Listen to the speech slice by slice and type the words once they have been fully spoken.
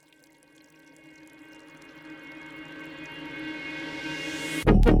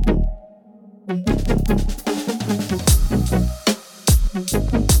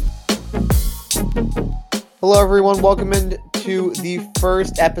Hello, everyone. Welcome into the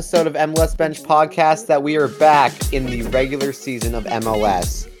first episode of MLS Bench Podcast. That we are back in the regular season of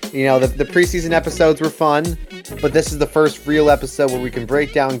MLS. You know, the preseason episodes were fun, but this is the first real episode where we can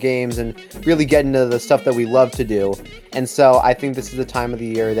break down games and really get into the stuff that we love to do. And so I think this is the time of the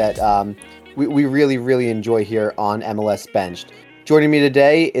year that we really, really enjoy here on MLS Benched. Joining me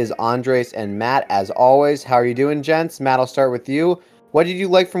today is Andres and Matt, as always. How are you doing, gents? Matt, I'll start with you. What did you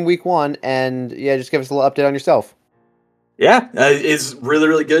like from week one? And yeah, just give us a little update on yourself. Yeah, it's really,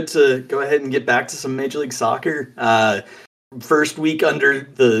 really good to go ahead and get back to some Major League Soccer. First week under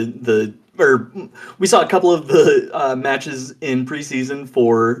we saw a couple of the matches in preseason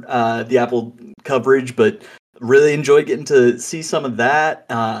for the Apple coverage, but really enjoyed getting to see some of that.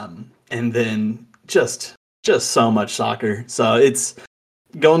 And then just so much soccer. So it's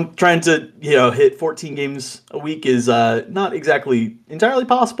trying to hit 14 games a week is not exactly entirely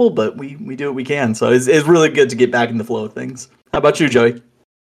possible, but we do what we can. So it's really good to get back in the flow of things. How about you, Joey?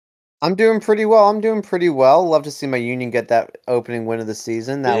 I'm doing pretty well. Love to see my Union get that opening win of the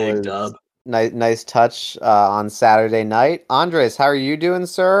season. That Big was dub. Nice touch on Saturday night. Andres, how are you doing,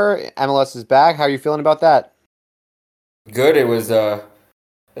 sir? MLS is back. How are you feeling about that? Good. It was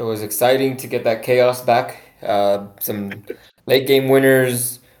exciting to get that chaos back. Some late game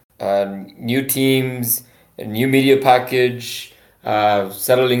winners, new teams, a new media package,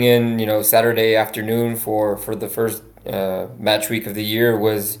 settling in, Saturday afternoon for the first match week of the year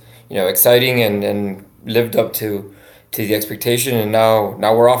was, exciting and lived up to the expectation. And now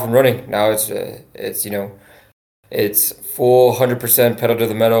we're off and running. Now it's full 100% pedal to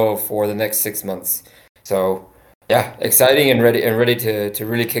the metal for the next 6 months. So yeah, exciting and ready to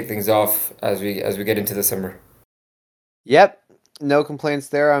really kick things off as we get into the summer. Yep, no complaints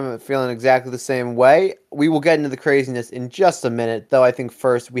there. I'm feeling exactly the same way. We will get into the craziness in just a minute, though. I think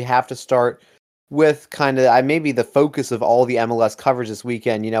first we have to start with kind of maybe the focus of all the MLS coverage this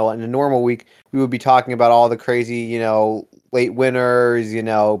weekend. In a normal week, we would be talking about all the crazy, late winners,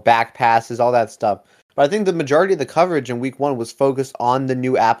 back passes, all that stuff. But I think the majority of the coverage in week one was focused on the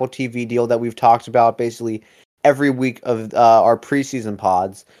new Apple TV deal that we've talked about basically every week of our preseason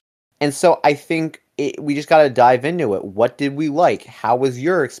pods. And so I think we just got to dive into it. What did we like? How was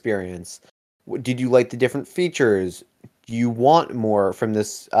your experience? Did you like the different features? Do you want more from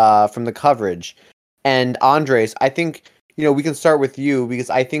this, from the coverage? And Andres, I think, we can start with you because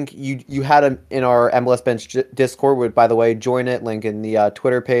I think you had in our MLS Bench Discord, would, by the way, join it, link in the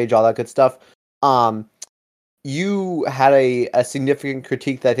Twitter page, all that good stuff. You had a significant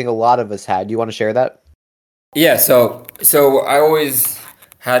critique that I think a lot of us had. Do you want to share that? Yeah, so I always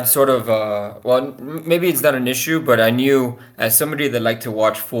had sort of maybe it's not an issue, but I knew as somebody that liked to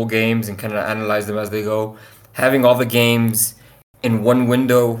watch full games and kind of analyze them as they go, having all the games in one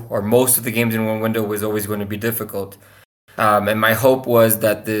window or most of the games in one window was always going to be difficult. And my hope was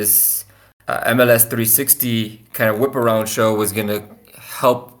that this MLS 360 kind of whip around show was going to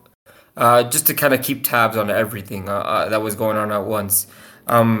help just to kind of keep tabs on everything that was going on at once.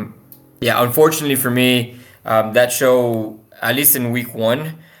 Unfortunately for me, that show, at least in week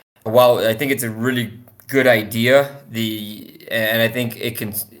one, while I think it's a really good idea, and I think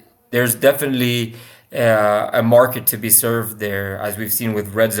there's definitely a market to be served there, as we've seen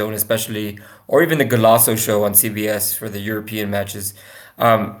with Red Zone especially, or even the Golasso show on CBS for the European matches.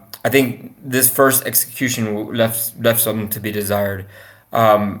 I think this first execution left something to be desired.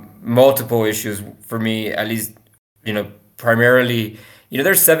 Multiple issues for me, at least, primarily,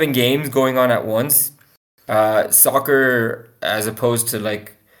 there's 7 games going on at once. Soccer, as opposed to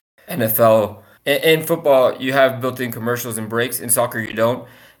like NFL, in football, you have built-in commercials and breaks. In soccer, you don't.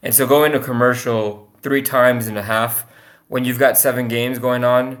 And so going to commercial 3 times and a half when you've got 7 games going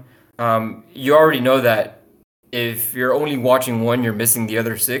on, you already know that if you're only watching one, you're missing the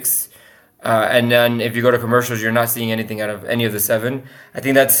other 6. And then if you go to commercials, you're not seeing anything out of any of the 7. I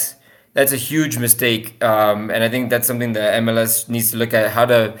think that's a huge mistake, and I think that's something that MLS needs to look at, how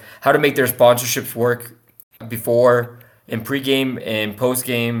to make their sponsorships work before, in pregame, and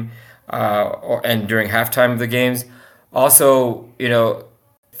postgame, and during halftime of the games. Also,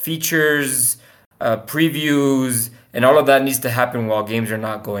 features, previews, and all of that needs to happen while games are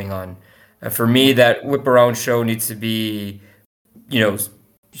not going on. For me, that whip around show needs to be,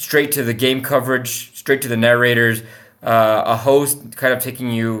 straight to the game coverage, straight to the narrators, a host kind of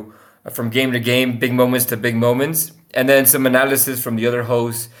taking you from game to game, big moments to big moments, and then some analysis from the other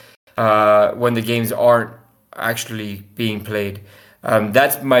hosts when the games aren't actually being played.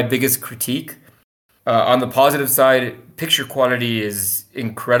 That's my biggest critique. On the positive side, picture quality is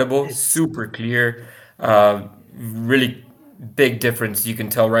incredible, super clear, really big difference. You can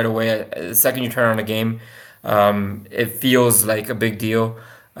tell right away. The second you turn on a game, it feels like a big deal.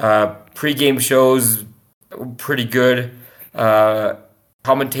 Pre-game shows pretty good. Uh,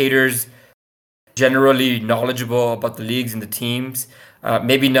 Commentators generally knowledgeable about the leagues and the teams.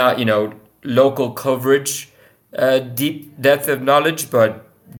 Maybe not, local coverage, deep depth of knowledge, but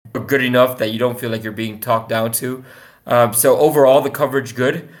good enough that you don't feel like you're being talked down to. So overall, the coverage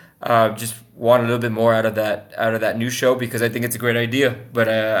good. Just want a little bit more out of that new show because I think it's a great idea, but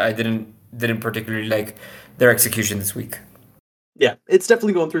I didn't particularly like their execution this week. Yeah, it's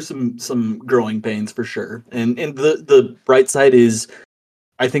definitely going through some growing pains for sure. And the bright side is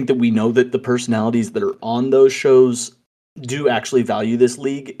I think that we know that the personalities that are on those shows do actually value this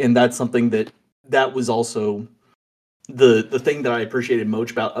league, and that's something that was also the thing that I appreciated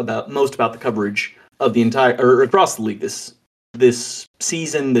most about the coverage of the entire or across the league this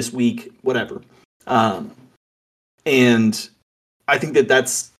season, this week, whatever. And I think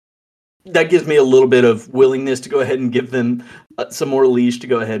that gives me a little bit of willingness to go ahead and give them some more leash to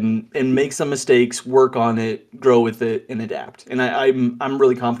go ahead and make some mistakes, work on it, grow with it, and adapt. And I'm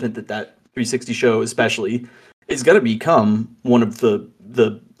really confident that 360 show especially is going to become one of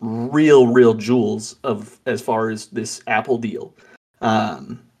the real jewels of as far as this Apple deal.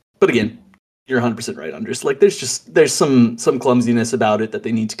 But again, you're 100% right, Andres. Like there's some clumsiness about it that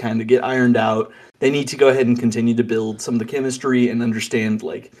they need to kind of get ironed out. They need to go ahead and continue to build some of the chemistry and understand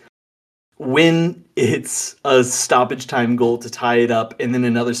like when it's a stoppage time goal to tie it up and then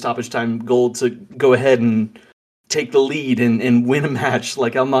another stoppage time goal to go ahead and take the lead and win a match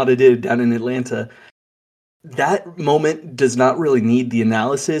like Almada did down in Atlanta, that moment does not really need the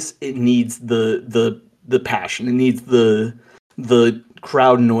analysis. It needs the passion. It needs the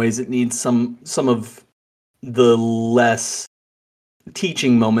crowd noise. It needs some of the less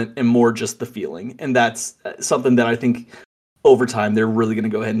teaching moment and more just the feeling. And that's something that I think over time they're really going to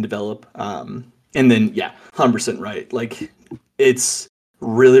go ahead and develop. And then 100% right. Like it's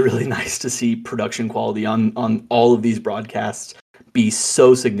really nice to see production quality on all of these broadcasts be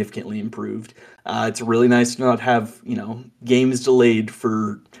so significantly improved. It's really nice to not have games delayed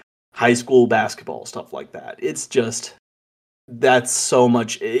for high school basketball, stuff like that. It's just that's so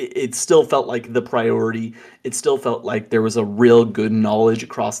much. It still felt like the priority. It still felt like there was a real good knowledge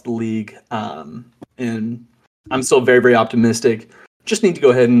across the league. And I'm still very optimistic. Just need to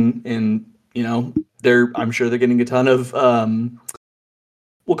go ahead and I'm sure they're getting a ton of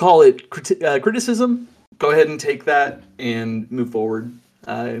we'll call it criticism. Go ahead and take that and move forward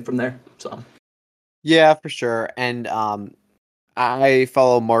from there. So yeah, for sure. And I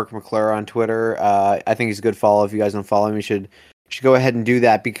follow Mark McClure on Twitter. I think he's a good follow. If you guys don't follow him, you should go ahead and do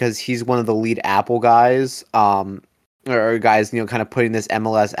that because he's one of the lead Apple guys. Or guys, kind of putting this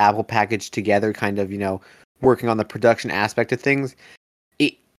MLS Apple package together, kind of, working on the production aspect of things.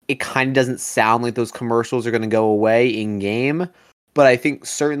 It kind of doesn't sound like those commercials are going to go away in game, but I think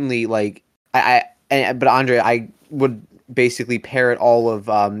certainly but Andre, I would basically parrot all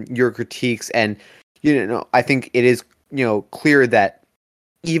of your critiques, and I think it is clear that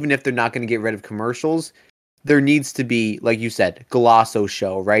even if they're not going to get rid of commercials, there needs to be, like you said, Golasso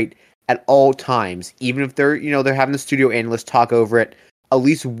show, right? At all times, even if they're having the studio analysts talk over it, at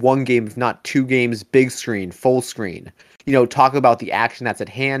least one game, if not two games, big screen, full screen. Talk about the action that's at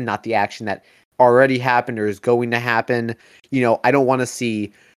hand, not the action that already happened or is going to happen. I don't want to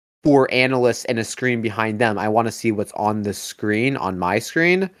see 4 analysts and a screen behind them. I want to see what's on the screen, on my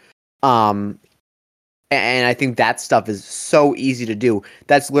screen. And I think that stuff is so easy to do.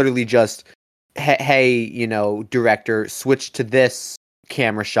 That's literally just, hey, director, switch to this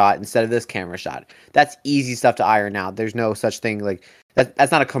camera shot instead of this camera shot. That's easy stuff to iron out. There's no such thing like that.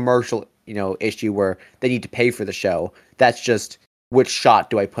 That's not a commercial, issue where they need to pay for the show. That's just which shot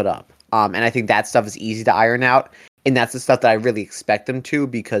do I put up? And I think that stuff is easy to iron out. And that's the stuff that I really expect them to,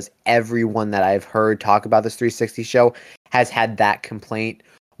 because everyone that I've heard talk about this 360 show has had that complaint,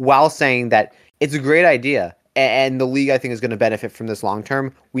 while saying that it's a great idea. And the league, I think, is going to benefit from this long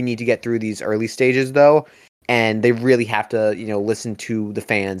term. We need to get through these early stages, though. And they really have to, listen to the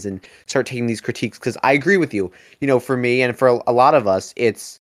fans and start taking these critiques. Because I agree with you. For me and for a lot of us,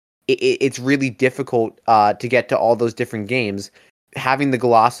 it's really difficult to get to all those different games. Having the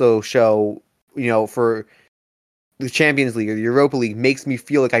Golasso show, for the Champions League or the Europa League makes me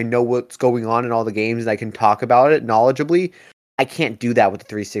feel like I know what's going on in all the games and I can talk about it knowledgeably. I can't do that with the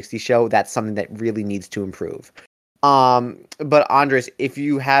 360 show. That's something that really needs to improve. But Andres, if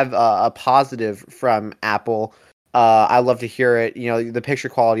you have a positive from Apple, I'd love to hear it. The picture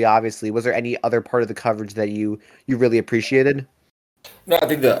quality, obviously. Was there any other part of the coverage that you really appreciated? No,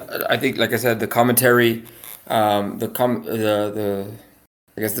 I think like I said, the commentary, the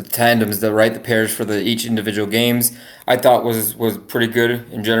I guess the tandems, the pairs for the each individual games, I thought was pretty good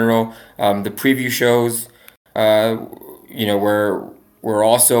in general. The preview shows, uh, were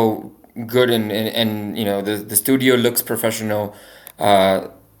also good, and the studio looks professional.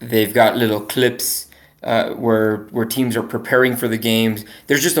 They've got little clips where teams are preparing for the games.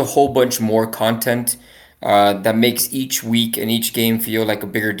 There's just a whole bunch more content that makes each week and each game feel like a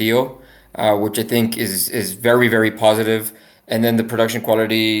bigger deal, which I think is very, very positive. And then the production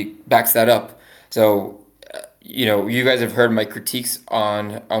quality backs that up. So, you guys have heard my critiques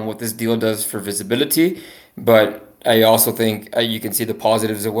on what this deal does for visibility, but I also think you can see the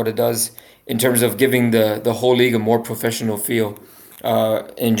positives of what it does in terms of giving the whole league a more professional feel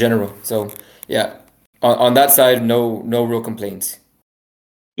in general. So, yeah, on that side, no real complaints.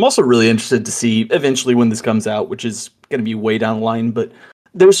 I'm also really interested to see eventually when this comes out, which is going to be way down the line, but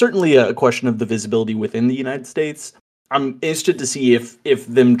there was certainly a question of the visibility within the United States. I'm interested to see if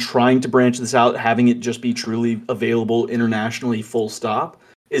them trying to branch this out, having it just be truly available internationally, full stop,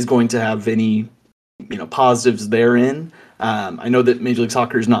 is going to have any positives therein. I know that Major League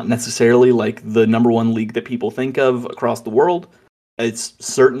Soccer is not necessarily like the number one league that people think of across the world. It's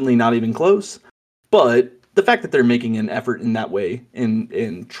certainly not even close, but the fact that they're making an effort in that way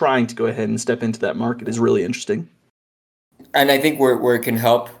in trying to go ahead and step into that market is really interesting. And I think where it can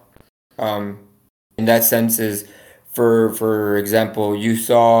help um, in that sense is, for example, you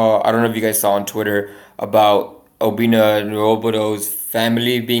saw, I don't know if you guys saw on Twitter about Obina Nwobodo's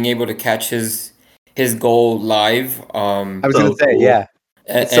family being able to catch his goal live. I was gonna say, cool. yeah,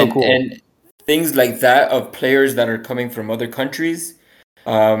 And, it's so cool. and things like that of players that are coming from other countries.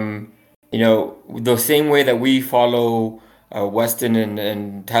 Um, the same way that we follow Weston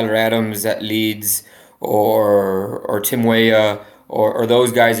and Tyler Adams at Leeds, or Tim Weah, or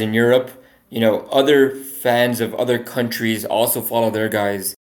those guys in Europe. Other fans of other countries also follow their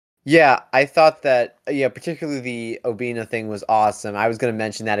guys. Yeah, I thought that, particularly the Obina thing was awesome. I was going to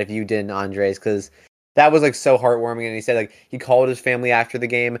mention that if you didn't, Andres, because that was like so heartwarming. And he said like he called his family after the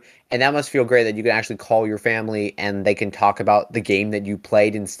game, and that must feel great that you can actually call your family and they can talk about the game that you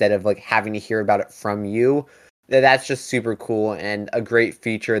played instead of like having to hear about it from you. That's just super cool and a great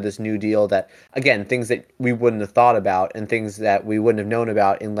feature of this new deal that, again, things that we wouldn't have thought about and things that we wouldn't have known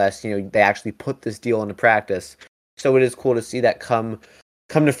about unless, they actually put this deal into practice. So it is cool to see that come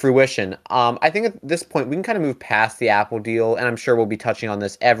to fruition. I think at this point we can kind of move past the Apple deal, and I'm sure we'll be touching on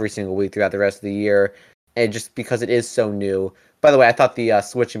this every single week throughout the rest of the year, and just because it is so new. By the way, I thought the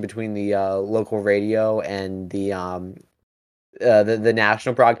switching between the local radio and the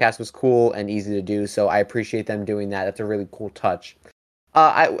national broadcast was cool and easy to do. So I appreciate them doing that. That's a really cool touch.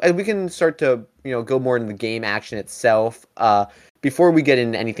 We can start to go more into the game action itself. Before we get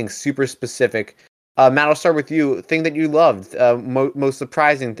into anything super specific, Matt, I'll start with you. Thing that you loved, most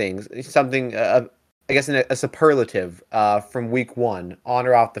surprising things, something, I guess, a superlative from week one, on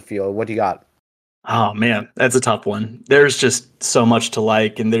or off the field. What do you got? Oh man, that's a tough one. There's just so much to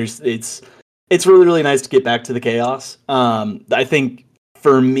like, and it's really really nice to get back to the chaos. I think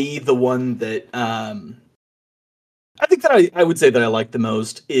for me, the one that I think that I would say that I like the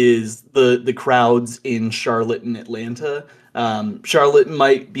most is the crowds in Charlotte and Atlanta. Charlotte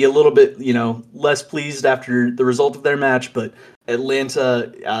might be a little bit, less pleased after the result of their match, but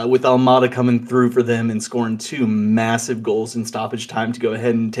Atlanta, with Almada coming through for them and scoring two massive goals in stoppage time to go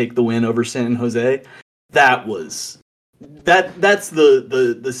ahead and take the win over San Jose, that's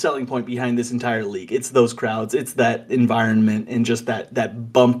the selling point behind this entire league. It's those crowds, it's that environment, and just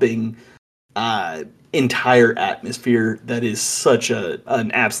that bumping entire atmosphere that is such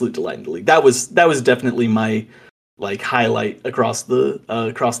an absolute delight in the league. That was definitely my highlight across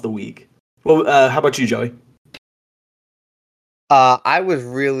the week. Well, how about you, Joey? I was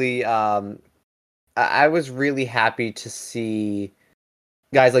really happy to see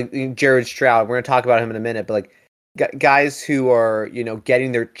guys like Jared Stroud. We're gonna talk about him in a minute, but guys who are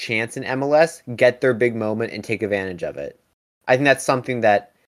getting their chance in MLS, get their big moment and take advantage of it. I think that's something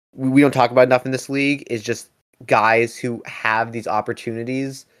that we don't talk about enough in this league, is just guys who have these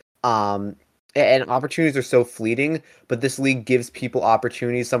opportunities. And opportunities are so fleeting, but this league gives people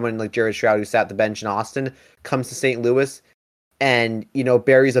opportunities. Someone like Jared Stroud, who sat the bench in Austin, comes to St. Louis and,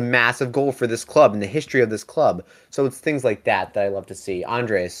 buries a massive goal for this club in the history of this club. So it's things like that I love to see.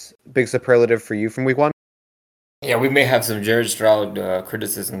 Andres, big superlative for you from week one? Yeah, we may have some Jared Stroud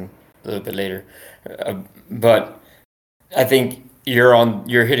criticism a little bit later, but I think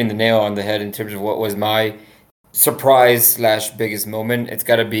you're hitting the nail on the head in terms of what was my surprise slash biggest moment, it's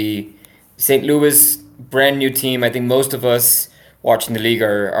got to be St. Louis, brand new team. I think most of us watching the league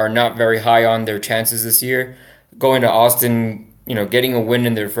are not very high on their chances this year. Going to Austin, getting a win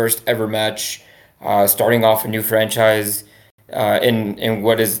in their first ever match, starting off a new franchise, in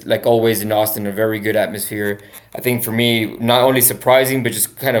what is, like always in Austin, a very good atmosphere. I think for me, not only surprising but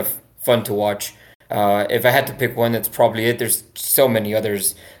just kind of fun to watch. If I had to pick one, that's probably it. There's so many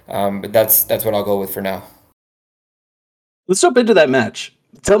others, but that's what I'll go with for now. Let's jump into that match.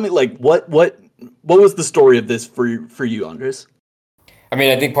 Tell me, like, what was the story of this for you, Andres? I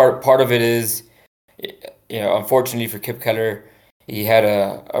mean, I think part of it is, unfortunately for Kip Keller, he had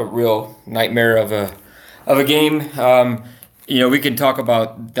a real nightmare of a game. We can talk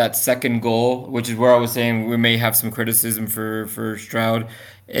about that second goal, which is where I was saying we may have some criticism for Stroud.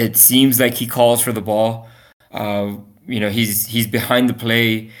 It seems like he calls for the ball. He's behind the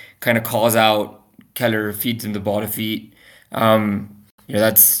play, kind of calls out. Keller feeds him the ball to feet.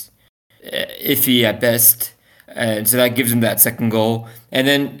 That's iffy at best. And so that gives him that second goal. And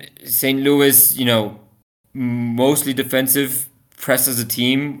then St. Louis, mostly defensive, pressed as a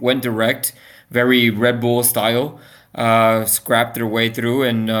team, went direct, very Red Bull style, scrapped their way through.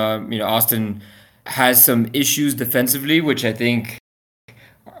 And, Austin has some issues defensively, which I think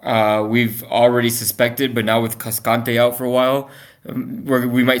we've already suspected. But now with Cascante out for a while,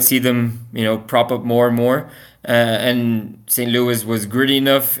 we might see them, prop up more and more. And St. Louis was gritty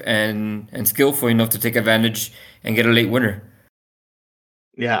enough and skillful enough to take advantage and get a late winner.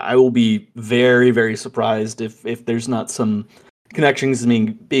 Yeah, I will be very, very surprised if there's not some connections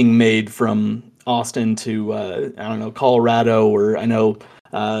being made from Austin to I don't know, Colorado, or I know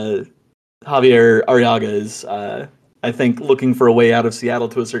Javier Arriaga is I think looking for a way out of Seattle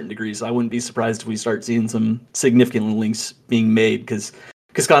to a certain degree. So I wouldn't be surprised if we start seeing some significant links being made, because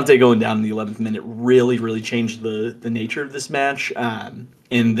Cascante going down in the 11th minute really, really changed the nature of this match. And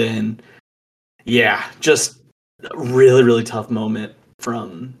then, yeah, just a really, really tough moment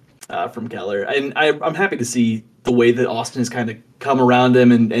from Keller. And I'm happy to see the way that Austin has kind of come around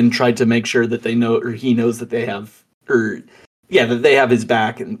him and tried to make sure that they know, or he knows that they have, that they have his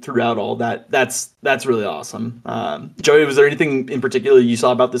back, and throughout all that. That's really awesome. Joey, was there anything in particular you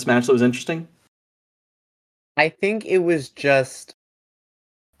saw about this match that was interesting? I think it was just,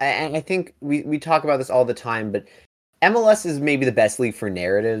 and I think we talk about this all the time, but MLS is maybe the best league for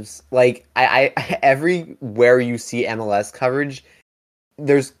narratives. Like, I everywhere you see MLS coverage,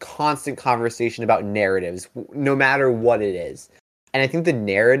 there's constant conversation about narratives, no matter what it is. And I think the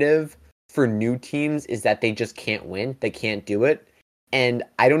narrative for new teams is that they just can't win. They can't do it. And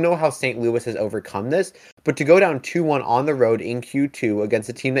I don't know how St. Louis has overcome this, but to go down 2-1 on the road in Q2 against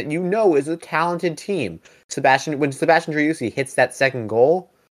a team that is a talented team. When Sebastian Driussi hits that second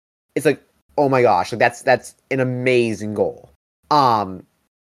goal, it's like, oh my gosh, like that's an amazing goal.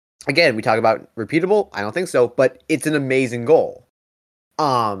 Again, we talk about repeatable. I don't think so, but it's an amazing goal.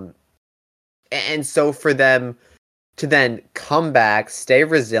 And so for them to then come back, stay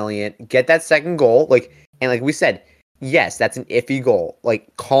resilient, get that second goal, like we said, yes, that's an iffy goal.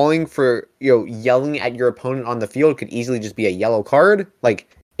 Like, calling for, yelling at your opponent on the field could easily just be a yellow card.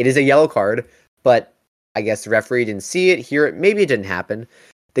 Like, it is a yellow card, but I guess the referee didn't see it, hear it. Maybe it didn't happen.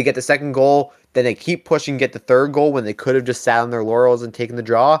 They get the second goal, then they keep pushing, get the third goal when they could have just sat on their laurels and taken the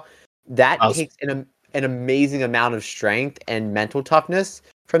draw. That takes an amazing amount of strength and mental toughness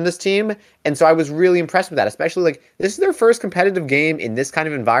from this team. And so I was really impressed with that, especially, like, this is their first competitive game in this kind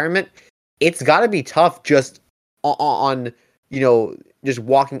of environment. It's got to be tough just on just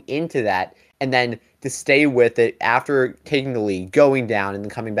walking into that, and then to stay with it after taking the lead, going down, and then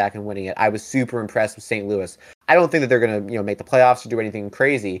coming back and winning it. I was super impressed with St. Louis. I don't think that they're going to make the playoffs or do anything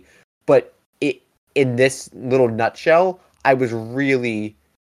crazy, but in this little nutshell, I was really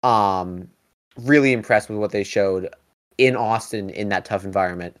really impressed with what they showed in Austin in that tough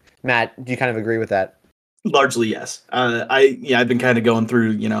environment. Matt, do you kind of agree with that? Largely, yes. I've been kind of going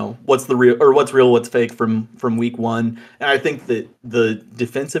through, what's real, what's fake from week one. And I think that the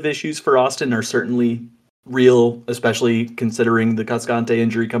defensive issues for Austin are certainly real, especially considering the Cascante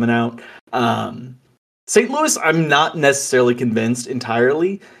injury coming out. St. Louis, I'm not necessarily convinced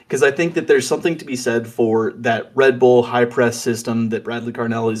entirely, because I think that there's something to be said for that Red Bull high press system that Bradley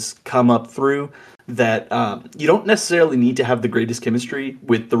Carnell has come up through, that you don't necessarily need to have the greatest chemistry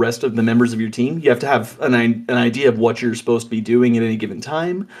with the rest of the members of your team. You have to have an idea of what you're supposed to be doing at any given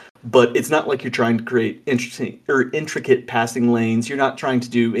time, but it's not like you're trying to create interesting or intricate passing lanes. You're not trying to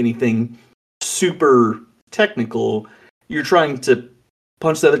do anything super technical. You're trying to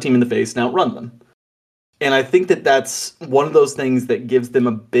punch the other team in the face and outrun them. And I think that that's one of those things that gives them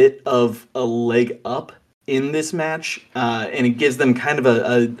a bit of a leg up in this match, and it gives them kind of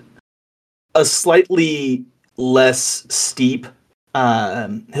a slightly less steep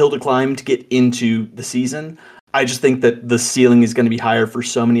hill to climb to get into the season. I just think that the ceiling is going to be higher for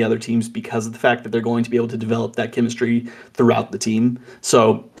so many other teams because of the fact that they're going to be able to develop that chemistry throughout the team.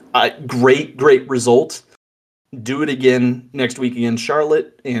 So, great result. Do it again next week against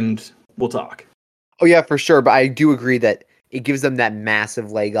Charlotte, and we'll talk. Oh yeah, for sure. But I do agree that it gives them that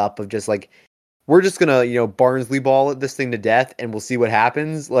massive leg up of just like, we're just gonna, Barnsley ball this thing to death, and we'll see what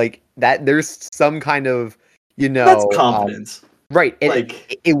happens. Like that, there's some kind of, That's confidence, right?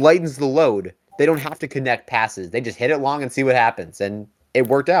 Like it lightens the load. They don't have to connect passes. They just hit it long and see what happens, and it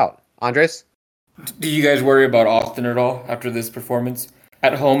worked out. Andres, do you guys worry about Austin at all after this performance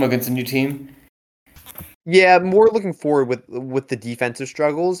at home against a new team? yeah, more looking forward with the defensive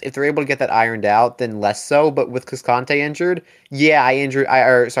struggles. If they're able to get that ironed out, then less so. But with Cascante injured, yeah,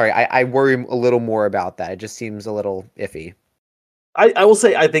 I worry a little more about that. It just seems a little iffy. I will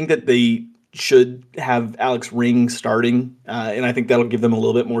say I think that they should have Alex Ring starting, and I think that'll give them a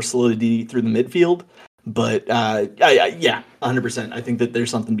little bit more solidity through the midfield. But yeah, 100%. I think that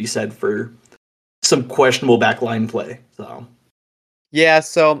there's something to be said for some questionable backline play. So yeah,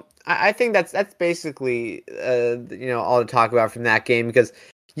 so I think that's basically all to talk about from that game because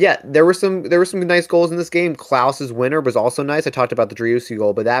yeah, there were some nice goals in this game. Klaus's winner was also nice. I talked about the Driussi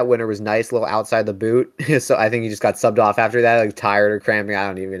goal, but that winner was nice, a little outside the boot. So I think he just got subbed off after that, like tired or cramping. I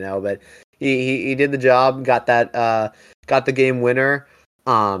don't even know, but he did the job, got the game winner.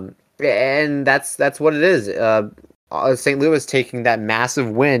 And that's what it is. St. Louis taking that massive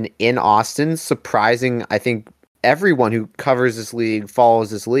win in Austin, surprising, I think, everyone who covers this league, follows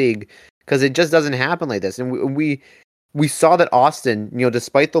this league, because it just doesn't happen like this. And we saw that Austin,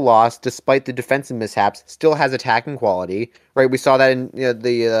 despite the loss, despite the defensive mishaps, still has attacking quality, right? We saw that in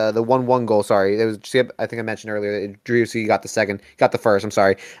the 1-1 goal. Sorry, it was, I think I mentioned earlier, Driussi got the first. I'm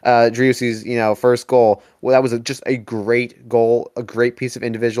sorry, Driussi's first goal. Well, that was just a great goal, a great piece of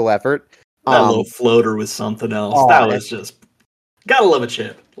individual effort. That little floater was something else. That was just gotta love a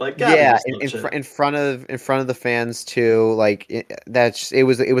chip. Like in front of the fans too. Like it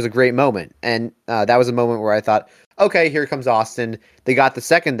was a great moment, and that was a moment where I thought, okay, here comes Austin. They got the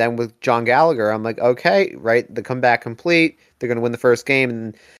second then with John Gallagher. I'm like, okay, right, the comeback complete. They're gonna win the first game,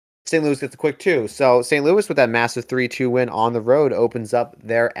 and St. Louis gets the quick 2. So St. Louis with that massive 3-2 win on the road opens up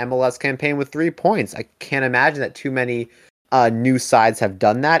their MLS campaign with 3 points. I can't imagine that too many new sides have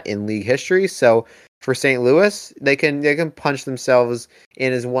done that in league history. So for St. Louis, they can punch themselves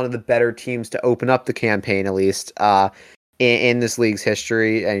in as one of the better teams to open up the campaign, at least in this league's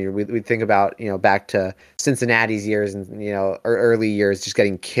history. And we think about back to Cincinnati's years and early years, just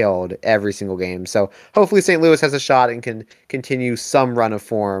getting killed every single game. So hopefully St. Louis has a shot and can continue some run of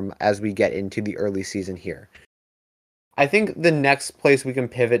form as we get into the early season here. I think the next place we can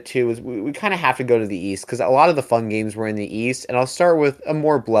pivot to is we kind of have to go to the East because a lot of the fun games were in the East, and I'll start with a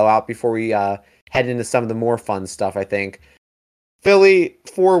more blowout before we head into some of the more fun stuff. I think Philly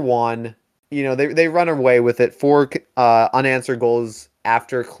 4-1. They run away with it. 4 unanswered goals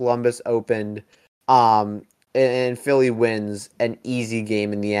after Columbus opened, and Philly wins an easy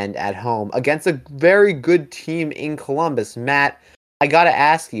game in the end at home against a very good team in Columbus. Matt, I gotta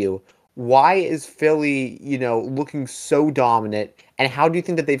ask you, why is Philly, looking so dominant, and how do you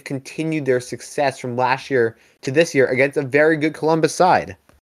think that they've continued their success from last year to this year against a very good Columbus side?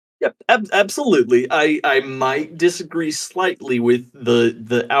 Yep, absolutely. I might disagree slightly with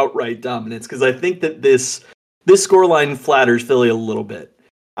the outright dominance because I think that this scoreline flatters Philly a little bit.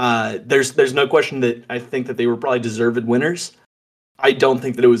 There's no question that I think that they were probably deserved winners. I don't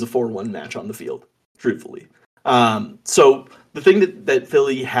think that it was a 4-1 match on the field, truthfully. So the thing that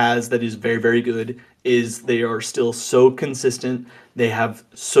Philly has that is very, very good is they are still so consistent. They have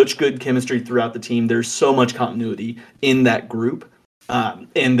such good chemistry throughout the team. There's so much continuity in that group.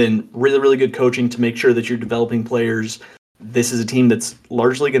 And then really, really good coaching to make sure that you're developing players. This is a team that's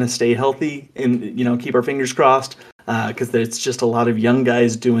largely going to stay healthy and, keep our fingers crossed because it's just a lot of young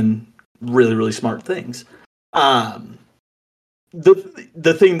guys doing really, really smart things. The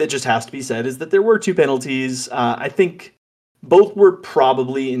thing that just has to be said is that there were 2 penalties. I think both were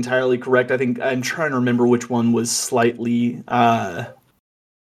probably entirely correct. I think I'm trying to remember which one was slightly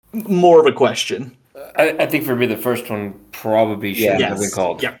more of a question. I think for me, the first one probably should have been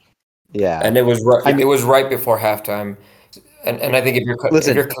called. Yeah, and it was right. It was right before halftime, and I think if you're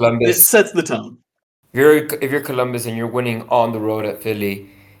Columbus, it sets the tone. If you're Columbus and you're winning on the road at Philly,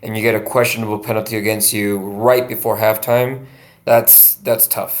 and you get a questionable penalty against you right before halftime, that's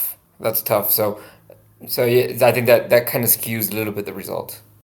tough. That's tough. So yeah, I think that kind of skews a little bit the result.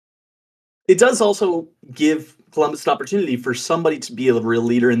 it does also give Columbus an opportunity for somebody to be a real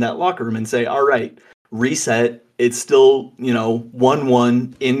leader in that locker room and say, all right, reset. It's still,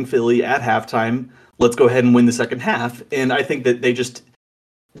 1-1 in Philly at halftime. Let's go ahead and win the second half. And I think that they just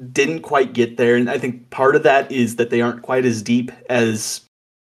didn't quite get there. And I think part of that is that they aren't quite as deep as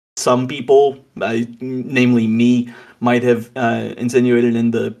some people, namely me, might have insinuated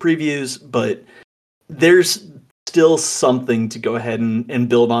in the previews. But there's still something to go ahead and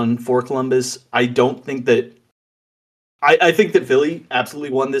build on for Columbus. I don't think that I think that Philly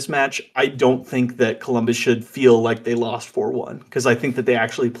absolutely won this match. I don't think that Columbus should feel like they lost 4-1 because I think that they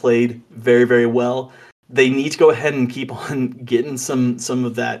actually played very, very well. They need to go ahead and keep on getting some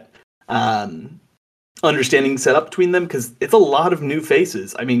of that understanding set up between them because it's a lot of new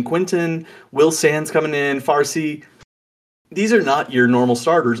faces. I mean, Quinton, Will Sands coming in, Farsi. These are not your normal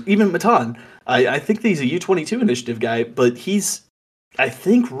starters. Even Matan. I think he's a U22 initiative guy, but he's, I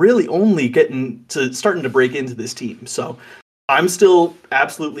think, really only starting to break into this team. So I'm still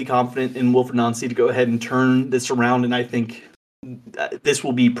absolutely confident in Wilfred Nancy to go ahead and turn this around, and I think this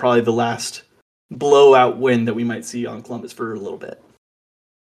will be probably the last blowout win that we might see on Columbus for a little bit.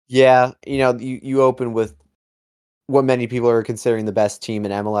 Yeah, you open with what many people are considering the best team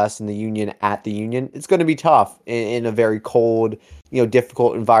in MLS and the Union at the Union. It's going to be tough in a very cold,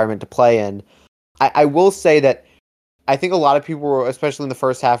 difficult environment to play in. I will say that I think a lot of people were, especially in the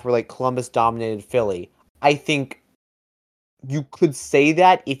first half, were like Columbus dominated Philly. I think you could say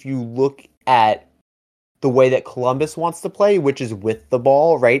that if you look at the way that Columbus wants to play, which is with the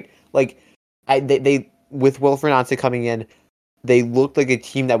ball, right? Like they with Wilfred Nancy coming in, they looked like a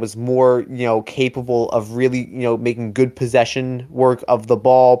team that was more, capable of really, making good possession work of the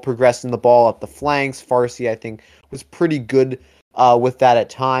ball, progressing the ball up the flanks. Farsi, I think, was pretty good with that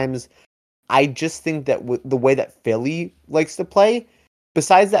at times. I just think that the way that Philly likes to play,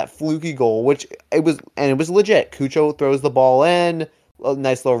 besides that fluky goal, which it was legit. Cucho throws the ball in, a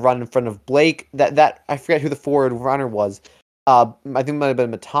nice little run in front of Blake. That I forget who the forward runner was. I think it might have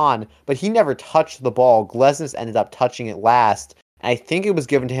been Matan, but he never touched the ball. Glesnes ended up touching it last. And I think it was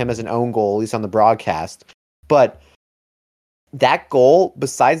given to him as an own goal, at least on the broadcast. But that goal,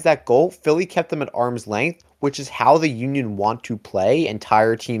 besides that goal, Philly kept them at arm's length, which is how the Union want to play and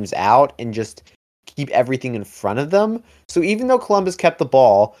tire teams out and just keep everything in front of them. So even though Columbus kept the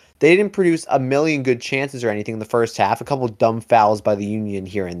ball, they didn't produce a million good chances or anything in the first half. A couple of dumb fouls by the Union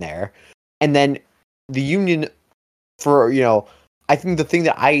here and there. And then the Union, I think the thing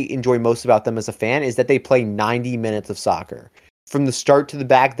that I enjoy most about them as a fan is that they play 90 minutes of soccer. From the start to the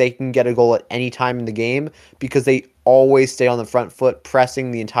back, they can get a goal at any time in the game because they always stay on the front foot, pressing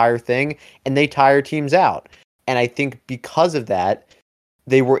the entire thing, and they tire teams out. And I think because of that,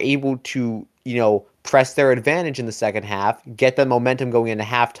 they were able to, press their advantage in the second half, get the momentum going into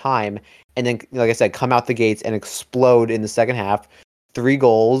halftime, and then, like I said, come out the gates and explode in the second half. 3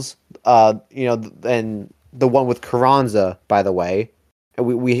 goals, and the one with Carranza, by the way, and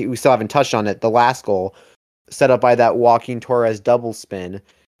we still haven't touched on it. The last goal, set up by that Joaquin Torres double spin,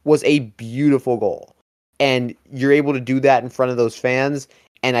 was a beautiful goal. And you're able to do that in front of those fans.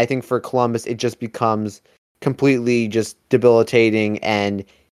 And I think for Columbus, it just becomes completely just debilitating. And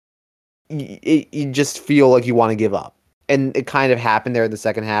you just feel like you want to give up. And it kind of happened there in the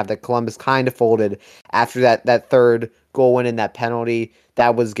second half that Columbus kind of folded after that third goal win and that penalty.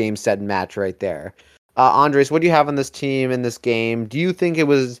 That was game, set, and match right there. Andres, what do you have on this team in this game? Do you think it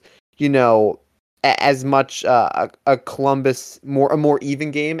was, as much a more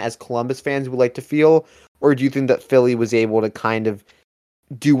even game as Columbus fans would like to feel, or do you think that Philly was able to kind of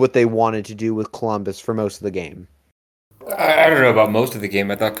do what they wanted to do with Columbus for most of the game? I don't know about most of the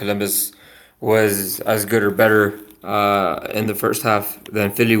game. I thought Columbus was as good or better in the first half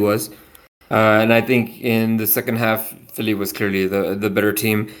than Philly was. And I think in the second half, Philly was clearly the better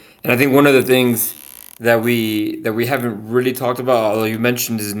team. And I think one of the things that we haven't really talked about, although you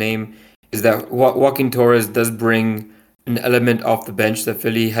mentioned his name, is that Joaquin Torres does bring an element off the bench that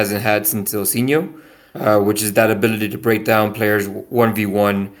Philly hasn't had since Ilsinho, which is that ability to break down players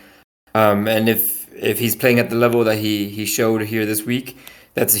 1v1. And if he's playing at the level that he showed here this week,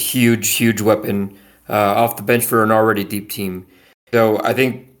 that's a huge weapon off the bench for an already deep team. So I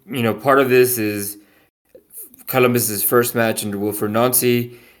think, part of this is Columbus's first match under Wilfred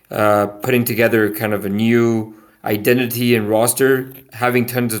Nancy, putting together kind of a new identity and roster, having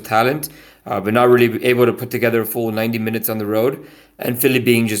tons of talent, but not really able to put together a full 90 minutes on the road, and Philly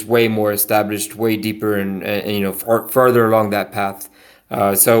being just way more established, way deeper, and farther along that path.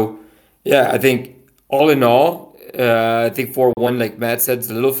 So, yeah, I think all in all, I think 4-1, like Matt said,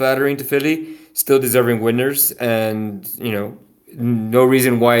 is a little flattering to Philly, still deserving winners, and no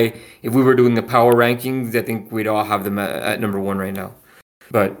reason why, if we were doing the power rankings, I think we'd all have them at number one right now.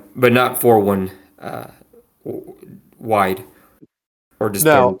 But not 4-1 wide or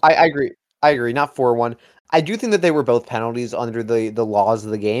disparate. No, I agree. I agree. Not 4-1. I do think that they were both penalties under the laws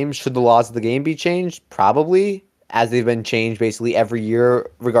of the game. Should the laws of the game be changed? Probably, as they've been changed basically every year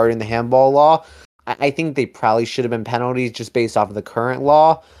regarding the handball law. I think they probably should have been penalties just based off of the current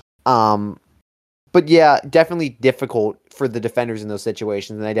law. But yeah, definitely difficult for the defenders in those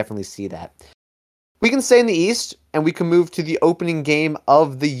situations, and I definitely see that. We can stay in the East, and we can move to the opening game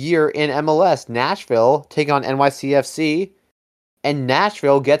of the year in MLS. Nashville taking on NYCFC, and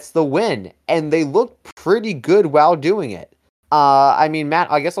Nashville gets the win, and they look pretty good while doing it. I mean,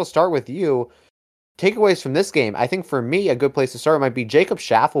 Matt, I guess I'll start with you. Takeaways from this game, I think for me, a good place to start might be Jacob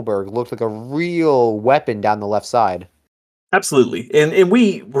Schaffelberg looked like a real weapon down the left side. Absolutely. And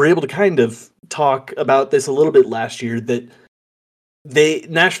we were able to kind of talk about this a little bit last year, that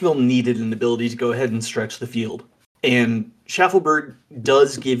Nashville needed an ability to go ahead and stretch the field. And Schaffelberg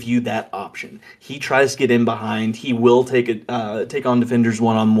does give you that option. He tries to get in behind. He will take on defenders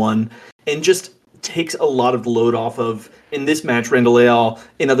one-on-one, and just takes a lot of the load off of, in this match, Randall Leal.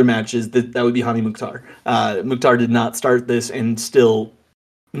 In other matches, that would be Hani Mukhtar. Mukhtar did not start this, and still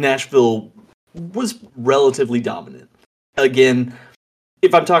Nashville was relatively dominant. Again,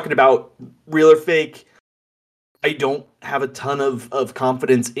 if I'm talking about real or fake, I don't have a ton of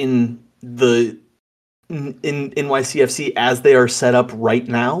confidence in NYCFC as they are set up right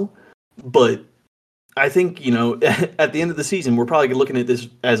now, but I think, at the end of the season, we're probably looking at this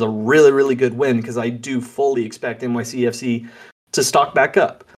as a really, really good win, because I do fully expect NYCFC to stock back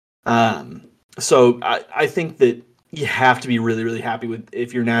up. So I think that you have to be really, really happy with,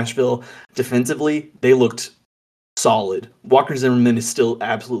 if you're Nashville. Defensively, they looked solid. Walker Zimmerman is still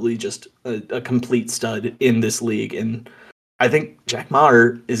absolutely just a complete stud in this league, and I think Jack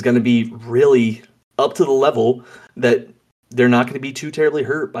Maher is going to be really up to the level that they're not going to be too terribly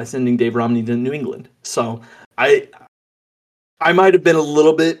hurt by sending Dave Romney to New England. So I might have been a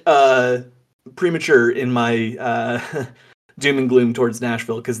little bit premature in my doom and gloom towards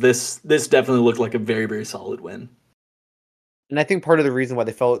Nashville, because this definitely looked like a very, very solid win. And I think part of the reason why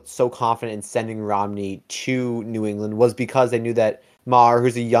they felt so confident in sending Romney to New England was because they knew that Maher,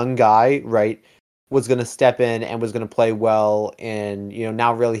 who's a young guy, right, was going to step in and was going to play well in,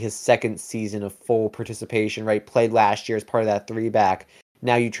 now really his second season of full participation, right? Played last year as part of that 3-back.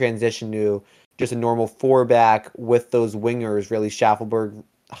 Now you transition to just a normal 4-back with those wingers, really Schaffelberg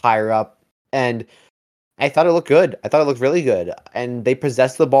higher up. And I thought it looked good. I thought it looked really good. And they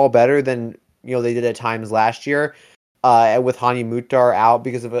possessed the ball better than, they did at times last year. With Hani Mukhtar out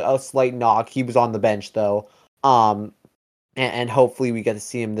because of a slight knock. He was on the bench, though. And hopefully we get to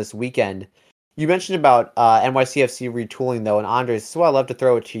see him this weekend. You mentioned about NYCFC retooling, though, and Andres, so I'd love to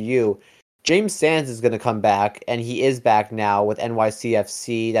throw it to you. James Sands is going to come back, and he is back now with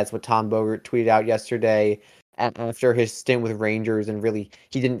NYCFC. That's what Tom Bogert tweeted out yesterday after his stint with Rangers, and really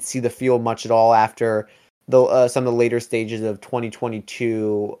he didn't see the field much at all after some of the later stages of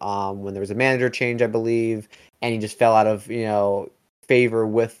 2022 when there was a manager change, I believe, and he just fell out of favor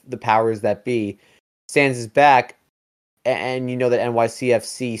with the powers that be. Sands is back, and you know that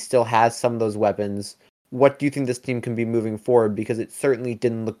NYCFC still has some of those weapons. What do you think this team can be moving forward? Because it certainly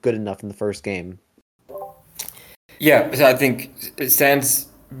didn't look good enough in the first game. Yeah, so I think Sands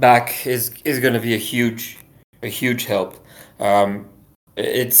back is going to be a huge help.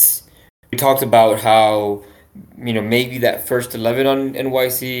 We talked about how maybe that first 11 on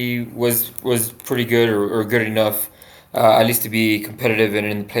NYC was pretty good or good enough, at least to be competitive and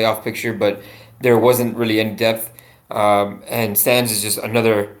in the playoff picture, but there wasn't really any depth. And Sands is just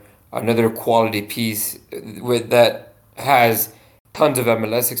another quality piece that has tons of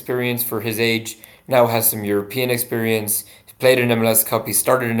MLS experience for his age. Now has some European experience. He's played in MLS Cup. He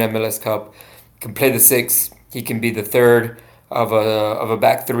started in MLS Cup. Can play the 6. He can be the third of a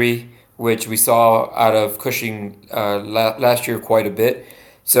back 3, which we saw out of Cushing last year quite a bit.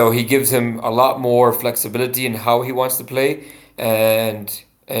 So he gives him a lot more flexibility in how he wants to play, and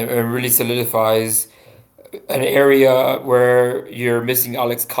really solidifies an area where you're missing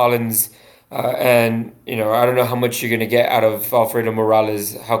Alex Collins, and I don't know how much you're going to get out of Alfredo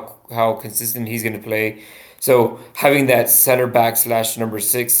Morales, how consistent he's going to play. So having that center back / number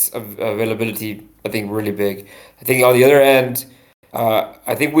 6 of availability, I think really big. I think on the other end,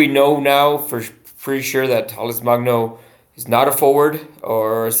 I think we know now for pretty sure that Talles Magno is not a forward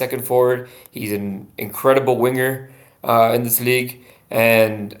or a second forward. He's an incredible winger in this league.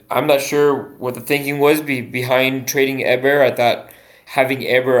 And I'm not sure what the thinking was behind trading Eber. I thought having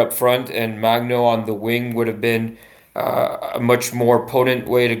Eber up front and Magno on the wing would have been a much more potent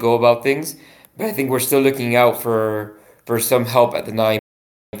way to go about things. But I think we're still looking out for some help at the 9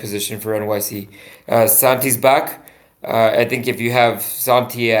 position for NYC. Santi's back. I think if you have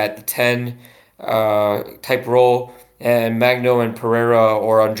Santi at the 10 type role and Magno and Pereira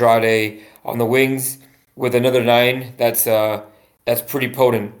or Andrade on the wings with another 9, that's pretty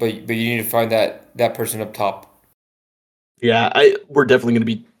potent. But you need to find that person up top. Yeah, we're definitely going to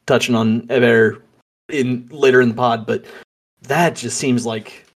be touching on Eber later in the pod, but that just seems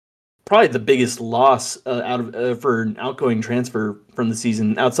like probably the biggest loss for an outgoing transfer from the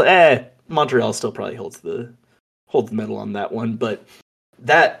season. Outside, Montreal still probably holds the medal on that one, but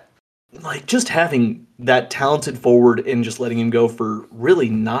that, like, just having that talented forward and just letting him go for really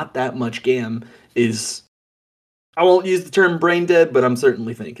not that much GAM is, I won't use the term brain dead, but I'm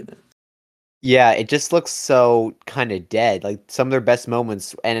certainly thinking it. Yeah, it just looks so kind of dead. Like some of their best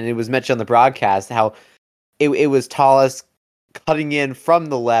moments, and it was mentioned on the broadcast how it was Tallis cutting in from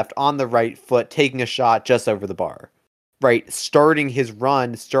the left on the right foot, taking a shot just over the bar, right? Starting his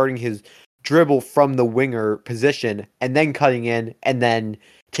run, starting his dribble from the winger position, and then cutting in, and then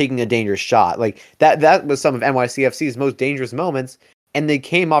taking a dangerous shot. Like that was some of NYCFC's most dangerous moments, and they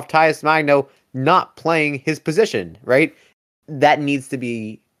came off Tyus Magno not playing his position, right? That needs to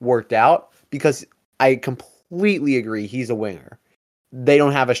be worked out because I completely agree he's a winger. They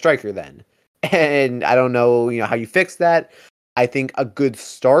don't have a striker then. And I don't know, how you fix that. I think a good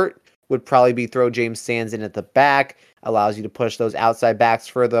start would probably be throw James Sands in at the back, allows you to push those outside backs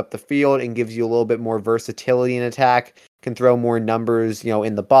further up the field and gives you a little bit more versatility in attack, can throw more numbers,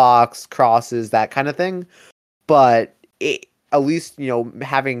 in the box, crosses, that kind of thing. But at least,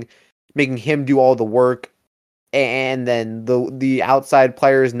 making him do all the work, and then the outside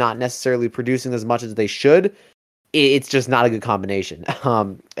players not necessarily producing as much as they should, it's just not a good combination.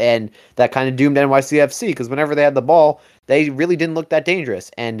 And that kind of doomed NYCFC because whenever they had the ball, they really didn't look that dangerous.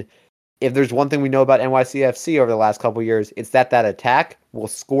 And if there's one thing we know about NYCFC over the last couple of years, it's that attack will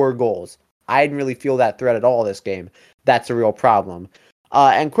score goals. I didn't really feel that threat at all this game. That's a real problem.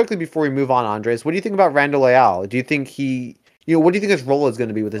 And quickly before we move on, Andres, what do you think about Randall Leal? Do you think what do you think his role is going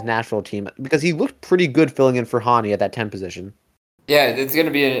to be with his national team? Because he looked pretty good filling in for Hani at that 10 position. Yeah, it's going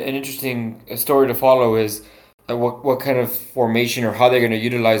to be an interesting story to follow is what kind of formation or how they're going to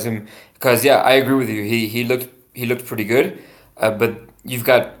utilize him. Because yeah, I agree with you. He looked pretty good, but you've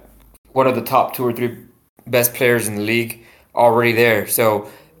got one of the top 2 or 3 best players in the league already there. So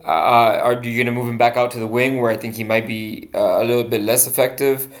are you going to move him back out to the wing where I think he might be a little bit less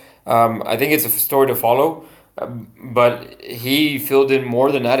effective? I think it's a story to follow, but he filled in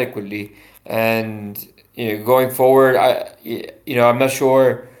more than adequately. And going forward, I'm not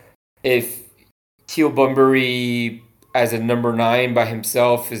sure if Teal Bunbury as a number 9 by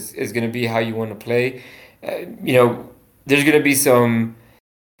himself is going to be how you want to play. There's going to be some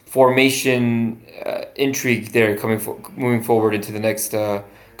formation intrigue there moving forward into the next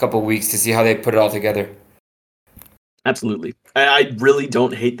couple of weeks to see how they put it all together. Absolutely. I really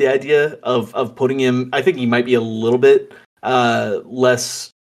don't hate the idea of putting him. I think he might be a little bit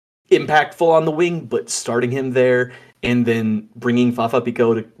less impactful on the wing, but starting him there and then bringing Fafa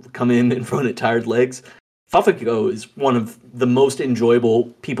Pico to come in and run at tired legs. Fafa Pico is one of the most enjoyable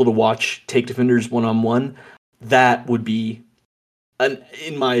people to watch take defenders one-on-one. That would be,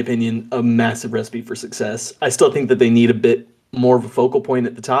 in my opinion, a massive recipe for success. I still think that they need a bit more of a focal point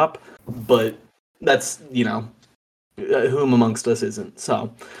at the top, but that's, whom amongst us isn't.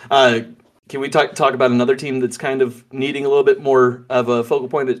 So, can we talk about another team that's kind of needing a little bit more of a focal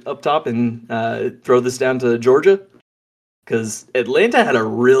point up top and throw this down to Georgia? Because Atlanta had a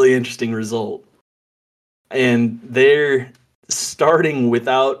really interesting result. And they're starting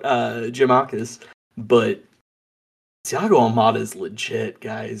without Gimakis, but Thiago Almada is legit,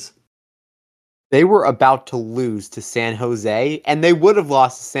 guys. They were about to lose to San Jose, and they would have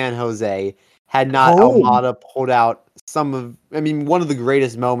lost to San Jose had not Almada pulled out one of the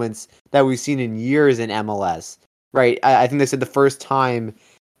greatest moments that we've seen in years in MLS, right? I think they said the first time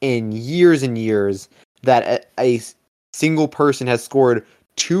in years and years that a single person has scored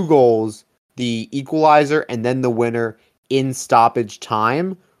 2 goals, the equalizer and then the winner in stoppage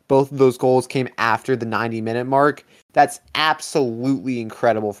time. Both of those goals came after the 90-minute mark. That's absolutely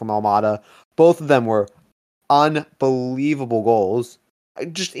incredible from Almada. Both of them were unbelievable goals.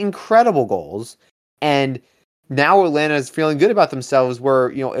 Just incredible goals. And now Atlanta is feeling good about themselves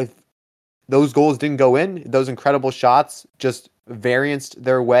where, if those goals didn't go in, those incredible shots just varianced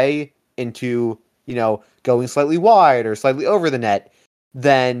their way into, going slightly wide or slightly over the net,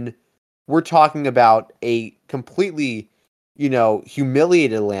 then we're talking about a completely,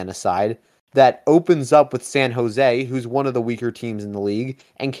 humiliated Atlanta side that opens up with San Jose, who's one of the weaker teams in the league,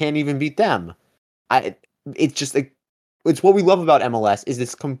 and can't even beat them. It's just like, it's what we love about MLS is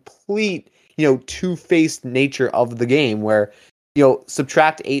this complete, two-faced nature of the game where,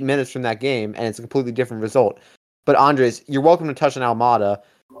 subtract 8 minutes from that game and it's a completely different result. But Andres, you're welcome to touch on Almada.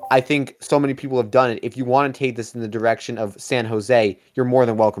 I think so many people have done it. If you want to take this in the direction of San Jose, you're more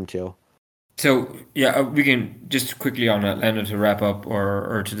than welcome to. So yeah, we can just quickly on Atlanta to wrap up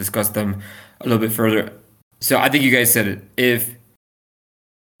or to discuss them a little bit further. So I think you guys said it.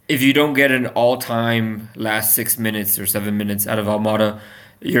 If you don't get an all-time last 6 minutes or 7 minutes out of Almada,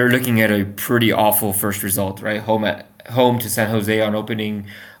 you're looking at a pretty awful first result, right? Home to San Jose on opening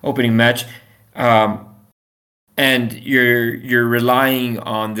match, and you're relying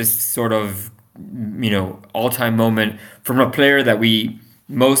on this sort of all-time moment from a player that we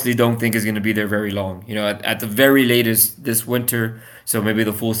mostly don't think is going to be there very long. At the very latest this winter, so maybe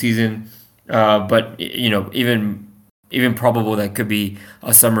the full season. But even probable that could be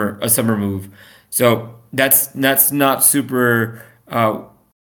a summer move. So that's not super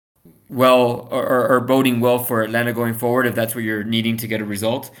well or boding well for Atlanta going forward if that's what you're needing to get a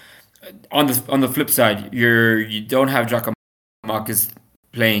result. On the flip side, you don't have Giakoumakis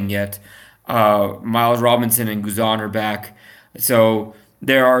playing yet. Miles Robinson and Guzan are back, so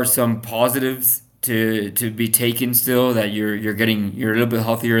there are some positives to be taken still. That you're a little bit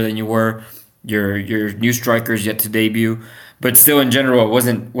healthier than you were. Your new strikers yet to debut, but still in general it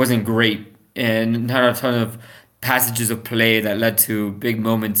wasn't great, and not a ton of passages of play that led to big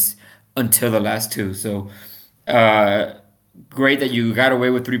moments until the last two. So great that you got away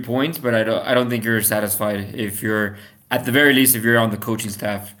with 3 points, but I don't think you're satisfied if you're at the very least if you're on the coaching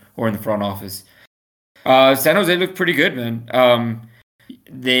staff or in the front office. San Jose looked pretty good, man.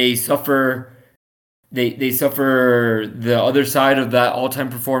 They suffer the other side of that all-time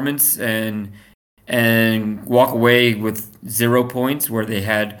performance and walk away with 0 points where they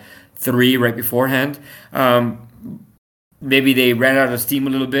had 3 right beforehand. Maybe they ran out of steam a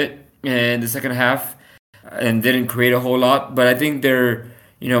little bit in the second half and didn't create a whole lot, but I think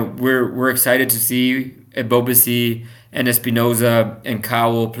we're excited to see Ebobisi and Espinoza and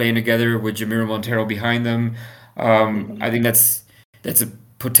Cowell playing together with Jamiro Montero behind them. I think that's a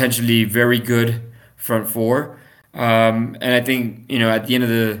potentially very good front four. And I think at the end of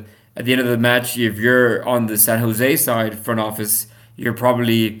the match, if you're on the San Jose side front office,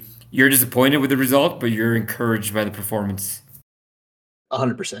 you're disappointed with the result, but you're encouraged by the performance.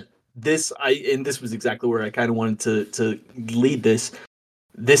 100%. This was exactly where I kind of wanted to lead this.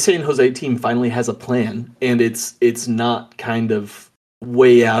 This San Jose team finally has a plan, and it's not kind of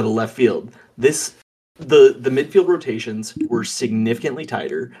way out of left field. The midfield rotations were significantly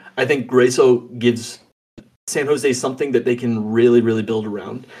tighter. I think Grueso gives San Jose something that they can really, really build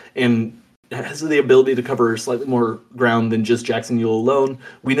around, and has the ability to cover slightly more ground than just Jackson Ewell alone.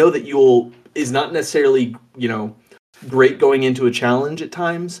 We know that Ewell is not necessarily, great going into a challenge at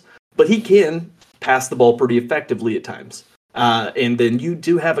times, but he can pass the ball pretty effectively at times. And then you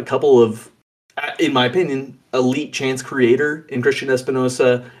do have a couple of, in my opinion, elite chance creator in Christian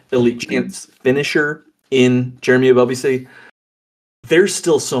Espinosa, elite chance finisher in Jeremy Ebobisse. There's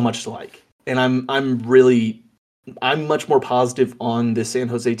still so much to like, and I'm much more positive on this San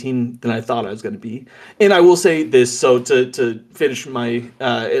Jose team than I thought I was going to be. And I will say this, so to finish my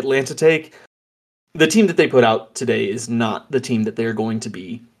Atlanta take, the team that they put out today is not the team that they're going to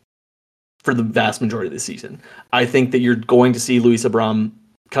be for the vast majority of the season. I think that you're going to see Luis Abram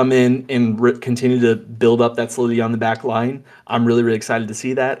come in and continue to build up that solidity on the back line. I'm really, really excited to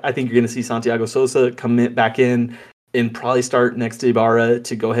see that. I think you're going to see Santiago Sosa come back in and probably start next to Ibarra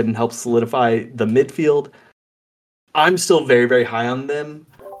to go ahead and help solidify the midfield. I'm still very, very high on them.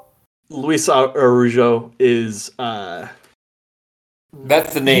 Luis Araujo is...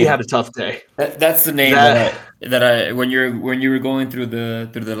 that's the name. He had a tough day. That's the name that I when you were going through the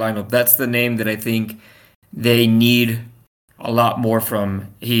lineup. That's the name that I think they need a lot more from.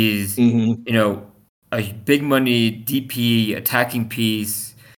 He's a big money DP attacking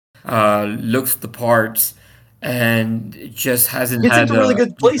piece, looks the part, and just hasn't really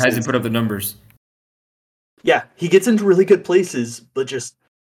good places. Hasn't put up the numbers. Yeah, he gets into really good places, but just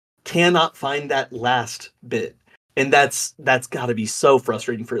cannot find that last bit. And that's got to be so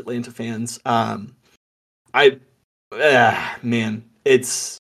frustrating for Atlanta fans. Man,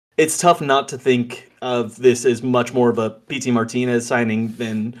 it's tough not to think of this as much more of a PT Martinez signing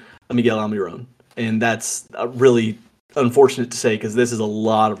than a Miguel Almiron. And that's really unfortunate to say because this is a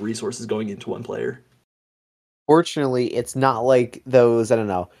lot of resources going into one player. Fortunately, it's not like those, I don't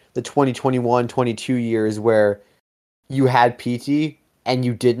know, the 2021-22 years where you had PT and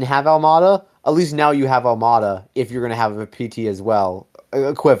you didn't have Almada, at least now you have Almada if you're going to have a PT as well,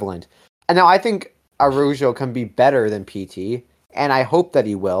 equivalent. And now I think Araujo can be better than PT, and I hope that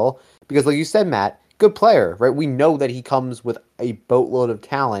he will, because like you said, Matt, good player, right? We know that he comes with a boatload of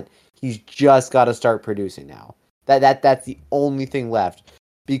talent. He's just got to start producing now. That's the only thing left,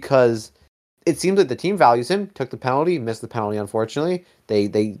 because it seems like the team values him. Took the penalty, missed the penalty, unfortunately.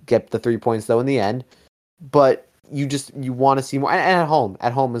 They get the 3 points though in the end, but you want to see more, and at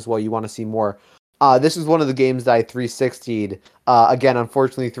home as well. You want to see more. This is one of the games that I 360'd. Again,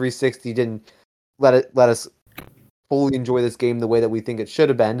 unfortunately, 360 didn't let us fully enjoy this game the way that we think it should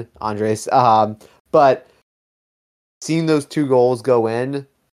have been, Andres. But seeing those 2 goals go in,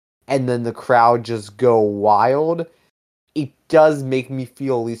 and then the crowd just go wild, it does make me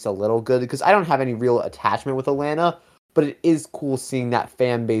feel at least a little good, because I don't have any real attachment with Atlanta, but it is cool seeing that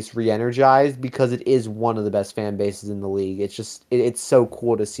fan base re-energized, because it is one of the best fan bases in the league. It's just, it's so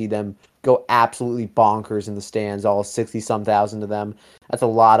cool to see them go absolutely bonkers in the stands, all 60-some thousand of them. That's a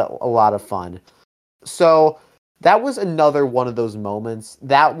lot of fun. So that was another one of those moments.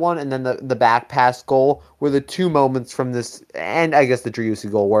 That one, and then the back pass goal were the 2 moments from this, and I guess the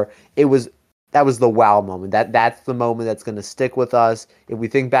Driussi goal, where that was the wow moment. That's the moment that's going to stick with us. If we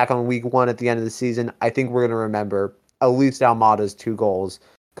think back on week 1 at the end of the season, I think we're going to remember at least Almada's 2 goals,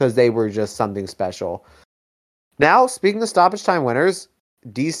 because they were just something special. Now, speaking of stoppage time winners,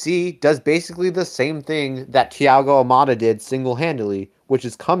 DC does basically the same thing that Thiago Almada did single-handedly, which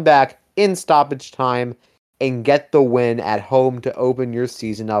is come back in stoppage time and get the win at home to open your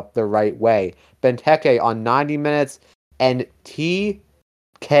season up the right way. Benteke on 90 minutes, and TKDP,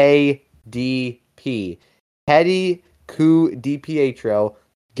 Teddy Ku Di Pietro,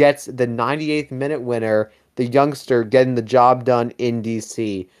 gets the 98th minute winner, the youngster getting the job done in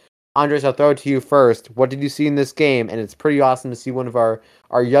DC. Andres, I'll throw it to you first. What did you see in this game? And it's pretty awesome to see one of our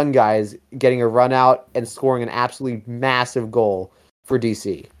young guys getting a run out and scoring an absolutely massive goal for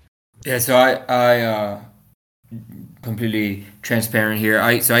DC. Yeah, so I completely transparent here.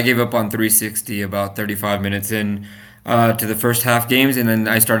 I gave up on 360 about 35 minutes in to the first half games, and then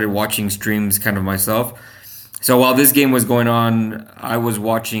I started watching streams kind of myself. So while this game was going on, I was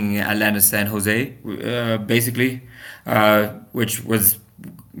watching Atlanta San Jose, basically, which was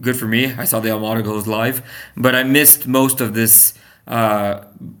good for me. I saw the Almada goals live, but I missed most of this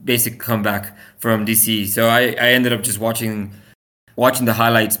basic comeback from DC. So I ended up just watching the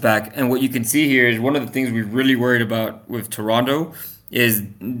highlights back. And what you can see here is one of the things we really worried about with Toronto is,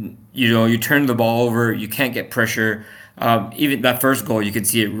 you turn the ball over, you can't get pressure. Even that first goal, you can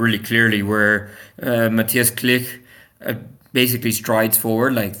see it really clearly where Matthias Klick basically strides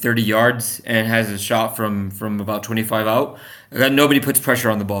forward like 30 yards and has a shot from about 25 out. Nobody puts pressure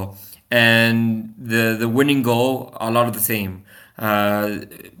on the ball. And the winning goal, a lot of the same.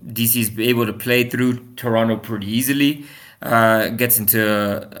 DC's able to play through Toronto pretty easily, gets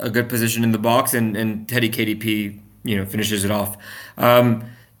into a good position in the box, and Teddy KDP, finishes it off.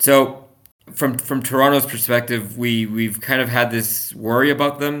 So from Toronto's perspective, we've kind of had this worry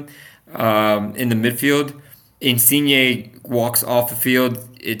about them in the midfield. Insigne walks off the field.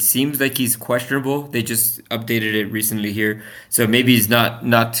 It seems like he's questionable. They just updated it recently here, so maybe he's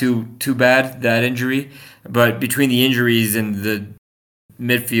not too bad, that injury. But between the injuries and the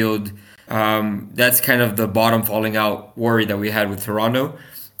midfield, that's kind of the bottom falling out worry that we had with Toronto.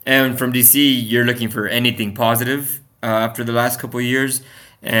 And from DC, you're looking for anything positive after the last couple of years,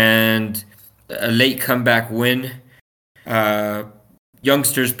 and a late comeback win.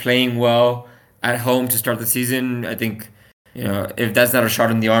 Youngsters playing well at home to start the season. I think, if that's not a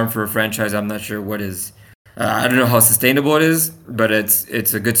shot in the arm for a franchise, I'm not sure what is. I don't know how sustainable it is, but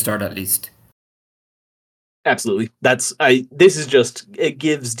it's a good start at least. Absolutely. This is just, it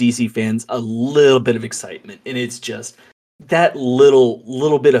gives DC fans a little bit of excitement, and it's just that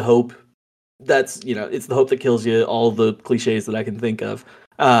little bit of hope. That's, it's the hope that kills you, all the cliches that I can think of.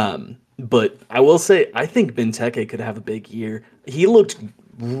 But I will say, I think Benteke could have a big year. He looked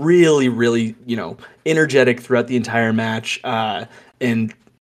really, really, energetic throughout the entire match. And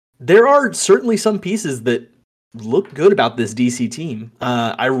there are certainly some pieces that look good about this DC team.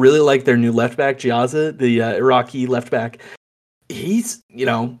 I really like their new left back, Giaza, the Iraqi left back. He's,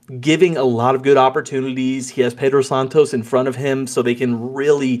 giving a lot of good opportunities. He has Pedro Santos in front of him, so they can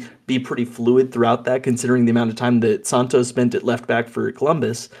really be pretty fluid throughout that, considering the amount of time that Santos spent at left back for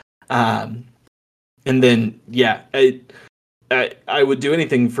Columbus. And then, yeah, I would do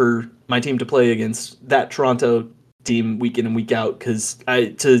anything for my team to play against that Toronto team week in and week out, because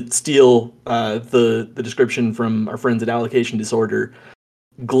to steal the description from our friends at Allocation Disorder,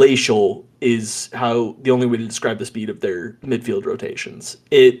 glacial is how the only way to describe the speed of their midfield rotations.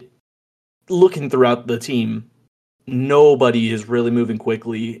 Looking throughout the team, nobody is really moving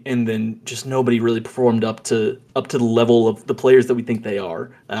quickly, and then just nobody really performed up to the level of the players that we think they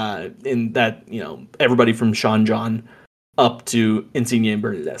are. And that, everybody from Sean John up to Insigne and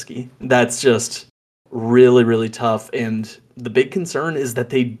Bernadeschi. That's just really, really tough. And the big concern is that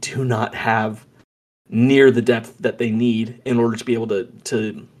they do not have near the depth that they need in order to be able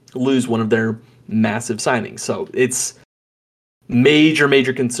to lose one of their massive signings. So it's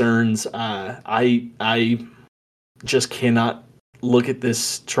major concerns. I just cannot look at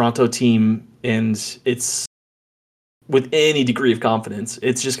this Toronto team and it's with any degree of confidence.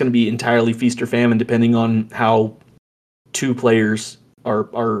 It's just going to be entirely feast or famine depending on how two players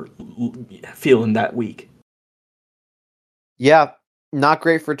are feeling that week. Yeah, not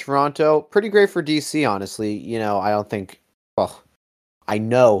great for Toronto. Pretty great for DC, honestly. I don't think. Well, I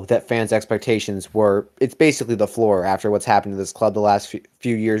know that fans' expectations were. It's basically the floor after what's happened to this club the last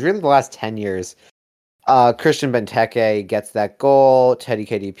few years, really the last 10 years. Christian Benteke gets that goal. Teddy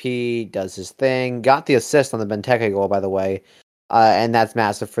KDP does his thing. Got the assist on the Benteke goal, by the way. And that's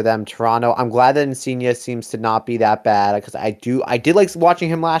massive for them. Toronto, I'm glad that Insigne seems to not be that bad because I did like watching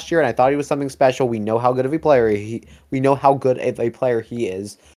him last year and I thought he was something special. We know how good of a player we know how good of a player he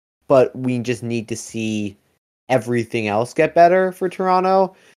is, but we just need to see everything else get better for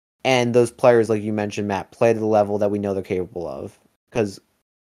Toronto. And those players, like you mentioned, Matt, play to the level that we know they're capable of. Because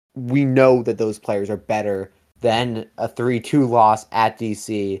we know that those players are better than a 3-2 loss at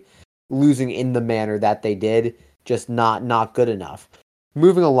DC, losing in the manner that they did. Just not good enough.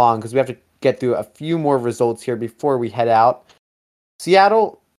 Moving along, because we have to get through a few more results here before we head out.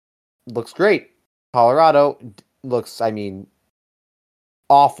 Seattle looks great. Colorado looks,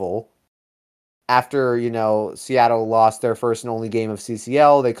 awful. After, Seattle lost their first and only game of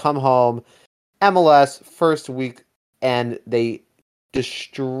CCL, they come home, MLS, first week, and they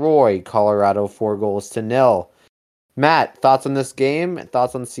destroy Colorado 4-0. Matt, thoughts on this game?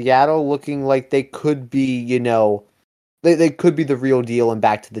 Thoughts on Seattle looking like they could be, they could be the real deal and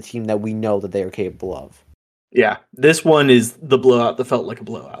back to the team that we know that they are capable of. Yeah, this one is the blowout that felt like a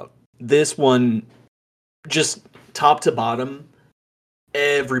blowout. This one, just top to bottom,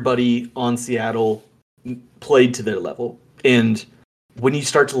 everybody on Seattle played to their level. And when you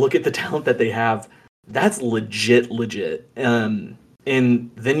start to look at the talent that they have, that's legit. And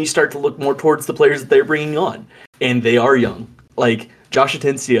then you start to look more towards the players that they're bringing on. And they are young. Like Josh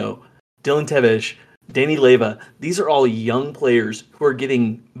Atencio, Dylan Tevish, Danny Leva. These are all young players who are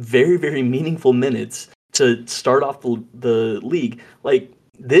getting very, very meaningful minutes to start off the league. Like,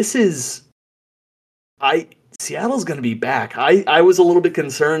 this is... Seattle's going to be back. I was a little bit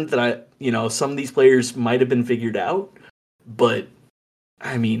concerned that some of these players might have been figured out. But,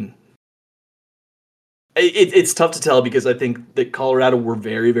 it's tough to tell because I think that Colorado were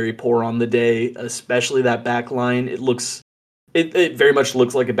very, very poor on the day, especially that back line. It very much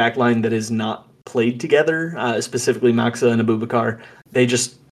looks like a back line that is not played together, specifically Maxa and Abubakar.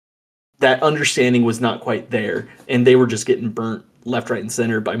 That understanding was not quite there, and they were just getting burnt left, right, and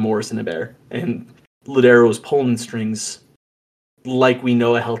center by Morris and Hebert. And Lodeiro was pulling strings like we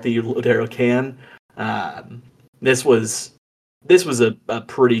know a healthy Lodeiro can. This was a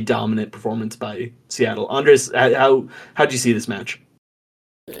pretty dominant performance by Seattle. Andres, how'd you see this match?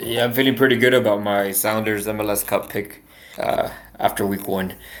 Yeah, I'm feeling pretty good about my Sounders MLS Cup pick after week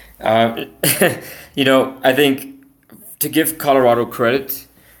one. I think to give Colorado credit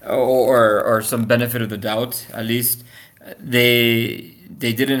or some benefit of the doubt, at least, they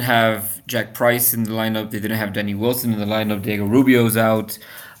didn't have Jack Price in the lineup. They didn't have Danny Wilson in the lineup. Diego Rubio's out.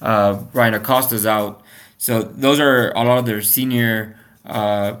 Ryan Acosta's out. So those are a lot of their senior,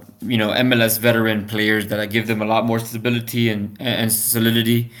 MLS veteran players that I give them a lot more stability and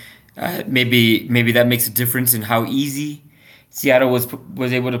solidity. Maybe that makes a difference in how easy Seattle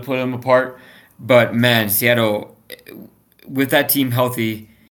was able to put them apart. But man, Seattle, with that team healthy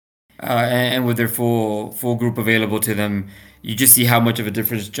and with their full group available to them, you just see how much of a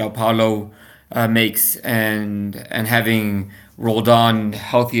difference João Paulo makes, and having Roldan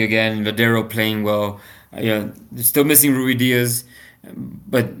healthy again, Lodeiro playing well. They're still missing Rui Diaz,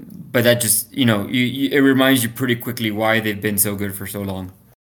 but that just it reminds you pretty quickly why they've been so good for so long.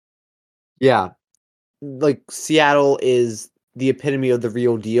 Yeah, like Seattle is the epitome of the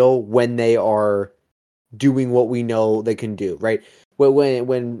real deal when they are doing what we know they can do. Right,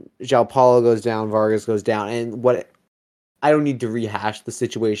 when João Paulo goes down, Vargas goes down, and I don't need to rehash the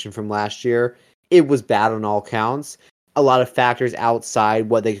situation from last year. It was bad on all counts. A lot of factors outside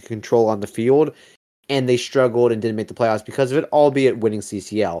what they could control on the field. and they struggled and didn't make the playoffs because of it, albeit winning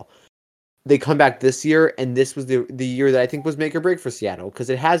CCL. They come back this year, and this was the year that I think was make or break for Seattle, because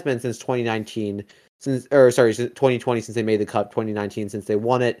it has been since 2019, since 2020, since they made the Cup, 2019 since they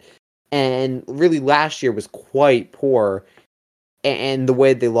won it, and really last year was quite poor, and the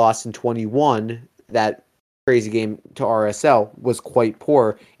way they lost in 21, that crazy game to RSL, was quite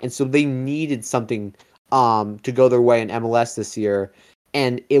poor, and so they needed something to go their way in MLS this year,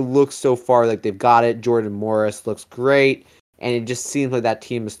 and it looks so far like they've got it. Jordan Morris looks great. And it just seems like that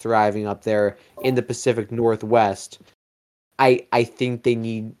team is thriving up there in the Pacific Northwest. I think they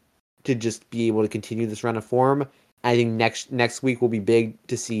need to just be able to continue this run of form. I think next week will be big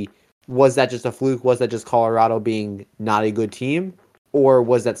to see, was that just a fluke? Was that just Colorado being not a good team? Or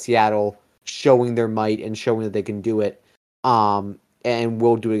was that Seattle showing their might and showing that they can do it? And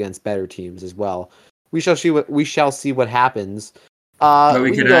will do it against better teams as well. We shall see what happens.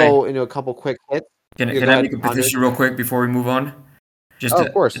 We can go into a couple quick hits. Can I make a petition real quick before we move on? Just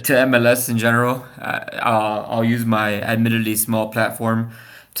of course. To MLS in general. I'll use my admittedly small platform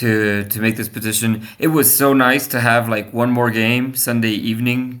to make this petition. It was so nice to have like one more game Sunday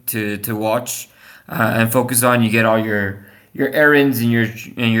evening to watch and focus on. You get all your errands and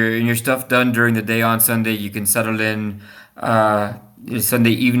your stuff done during the day on Sunday. You can settle in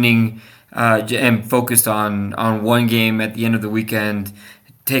Sunday evening and focused on one game at the end of the weekend.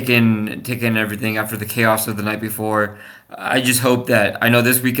 Taking everything after the chaos of the night before. I just hope that, I know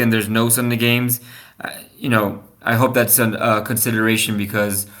this weekend there's no Sunday games. I hope that's a consideration,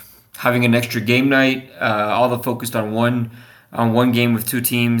 because having an extra game night, all the focused on one game with two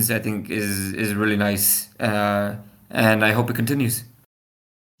teams, I think is really nice. And I hope it continues.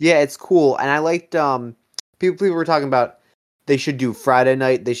 Yeah, it's cool, and I liked people were talking about they should do Friday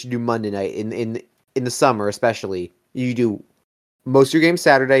night, they should do Monday night in the summer, especially. You do most of your games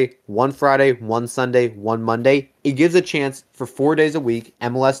Saturday, one Friday, one Sunday, one Monday. It gives a chance for 4 days a week,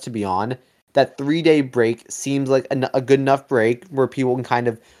 MLS to be on. That 3-day break seems like a good enough break where people can kind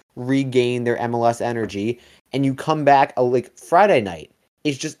of regain their MLS energy. And you come back like Friday night.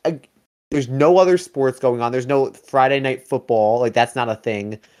 It's just there's no other sports going on. There's no Friday night football. Like, that's not a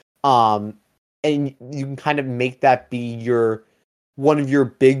thing. And you can kind of make that be one of your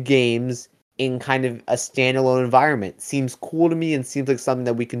big games in kind of a standalone environment. Seems cool to me and seems like something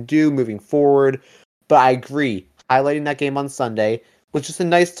that we can do moving forward. But I agree, highlighting that game on Sunday was just a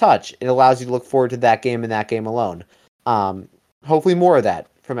nice touch. It allows you to look forward to that game and that game alone. Hopefully more of that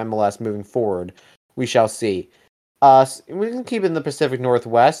from MLS moving forward. We shall see. We can keep it in the Pacific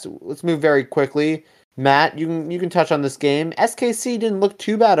Northwest. Let's move very quickly. Matt, you can touch on this game. SKC didn't look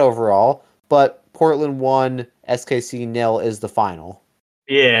too bad overall, but Portland won, SKC 0 is the final.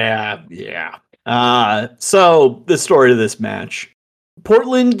 Yeah. So the story of this match,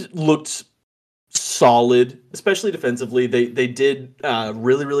 Portland looked solid, especially defensively. They did a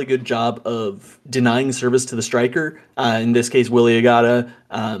really, really good job of denying service to the striker. In this case, Willie Agata.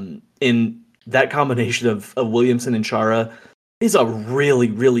 In that combination of Williamson and Chara is a really,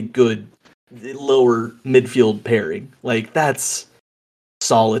 really good lower midfield pairing. Like, that's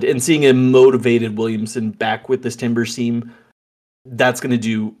solid. And seeing a motivated Williamson back with this Timbers team, that's going to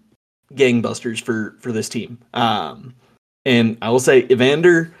do gangbusters for this team. And I will say,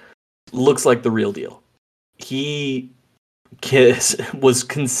 Evander looks like the real deal. He was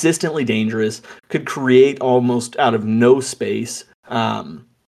consistently dangerous, could create almost out of no space.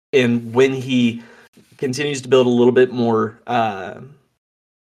 And when he continues to build a little bit more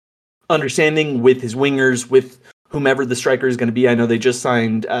understanding with his wingers, with whomever the striker is going to be, I know they just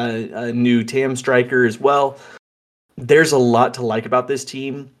signed a new TAM striker as well. There's a lot to like about this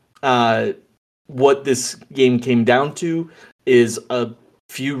team. What this game came down to is a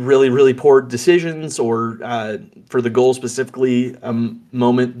few really, really poor decisions, or for the goal specifically, a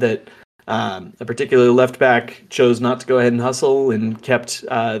moment that a particular left back chose not to go ahead and hustle and kept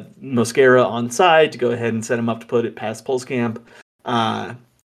Mosquera on side to go ahead and set him up to put it past Pulskamp.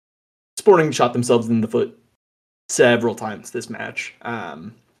 Sporting shot themselves in the foot several times this match.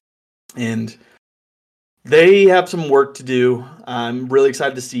 And they have some work to do. I'm really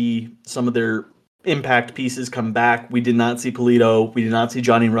excited to see some of their impact pieces come back. We did not see Polito. We did not see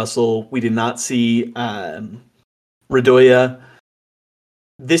Johnny Russell. We did not see Radoya.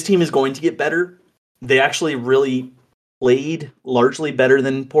 This team is going to get better. They actually really played largely better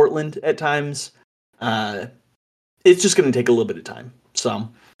than Portland at times. It's just going to take a little bit of time. So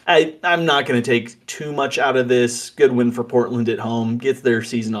I'm not going to take too much out of this. Good win for Portland at home. Gets their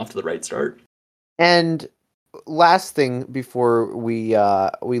season off to the right start. And last thing before we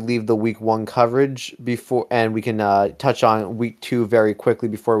leave the week 1 coverage, and we can touch on week 2 very quickly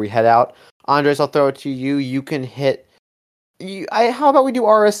before we head out. Andres, I'll throw it to you. You can hit. How about we do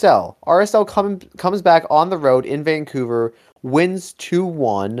RSL? RSL comes back on the road in Vancouver, wins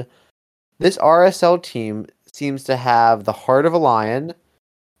 2-1. This RSL team seems to have the heart of a lion,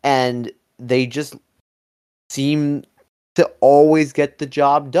 and they just seem to always get the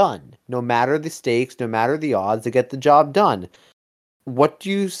job done. No matter the stakes, no matter the odds, they get the job done. What do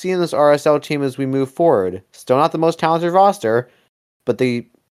you see in this RSL team as we move forward? Still not the most talented roster, but they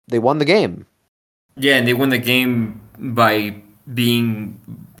won the game. Yeah, and they won the game by being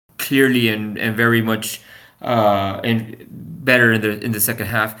clearly and very much and better in the second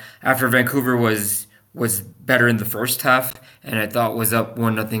half. After Vancouver was better in the first half, and I thought was up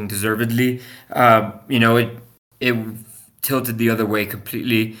 1-0 deservedly. It tilted the other way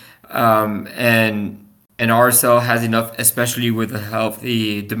completely, and RSL has enough, especially with the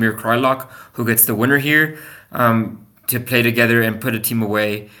healthy Damir Kreilach, who gets the winner here, to play together and put a team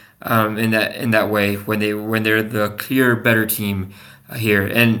away in that way when they're the clear better team here.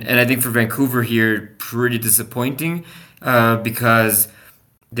 And I think for Vancouver here, pretty disappointing because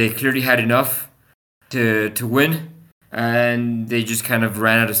they clearly had enough to win, and they just kind of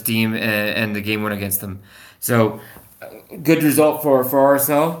ran out of steam, and the game went against them. So good result for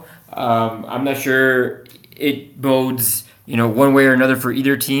RSL. I'm not sure it bodes one way or another for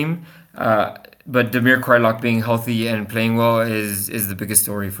either team. But Damir Kreilach being healthy and playing well is the biggest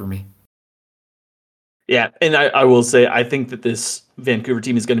story for me. Yeah, and I will say I think that this Vancouver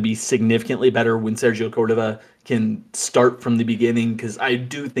team is going to be significantly better when Sergio Cordova can start from the beginning, because I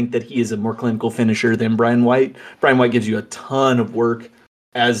do think that he is a more clinical finisher than Brian White. Brian White gives you a ton of work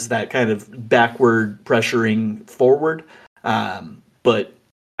as that kind of backward pressuring forward. But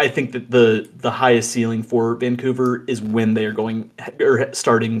I think that the highest ceiling for Vancouver is when they are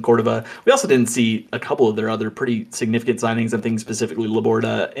starting Cordova. We also didn't see a couple of their other pretty significant signings. I think specifically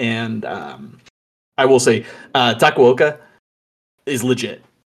Laborda, and I will say Takuoka is legit.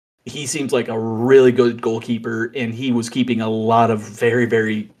 He seems like a really good goalkeeper, and he was keeping a lot of very,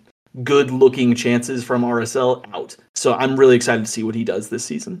 very good-looking chances from RSL out. So I'm really excited to see what he does this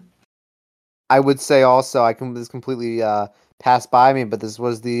season. I would say also, this completely passed by me, but this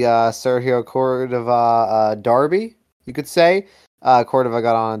was the Sergio Cordova derby, you could say. Cordova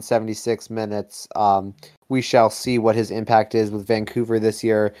got on 76 minutes. We shall see what his impact is with Vancouver this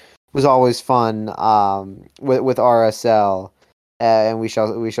year. It was always fun with RSL, and we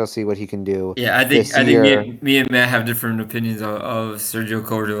shall see what he can do. Yeah, I think me and Matt have different opinions of Sergio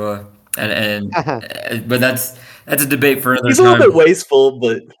Cordova, and but that's a debate for another time. He's a little bit wasteful,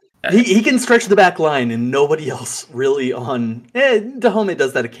 but he can stretch the back line, and nobody else really on. Dahomey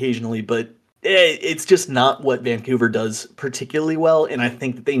does that occasionally, but it's just not what Vancouver does particularly well, and I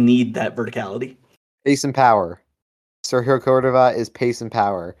think that they need that verticality. Pace and power. Sergio Cordova is pace and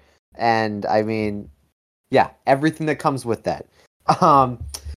power. And I mean, yeah, everything that comes with that. So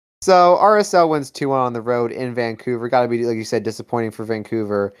RSL wins 2-1 on the road in Vancouver. Got to be, like you said, disappointing for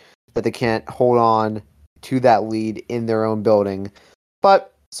Vancouver that they can't hold on to that lead in their own building.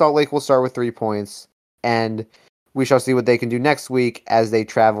 But Salt Lake will start with 3 points, and we shall see what they can do next week as they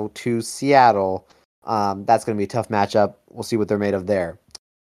travel to Seattle. That's going to be a tough matchup. We'll see what they're made of there.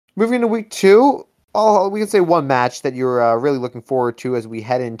 Moving to week 2, we can say one match that you're really looking forward to as we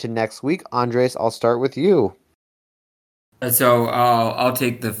head into next week. Andres, I'll start with you. So I'll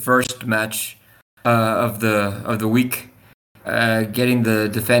take the first match of the week, getting the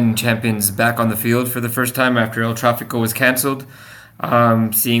defending champions back on the field for the first time after El Tráfico was canceled.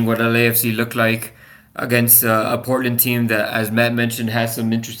 Seeing what LAFC look like against a Portland team that, as Matt mentioned, has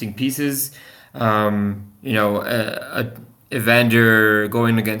some interesting pieces. Evander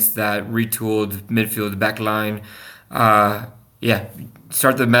going against that retooled midfield back line.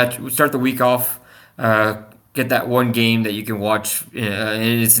 Start the week off. Get that one game that you can watch in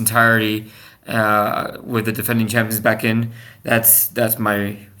its entirety with the defending champions back in. That's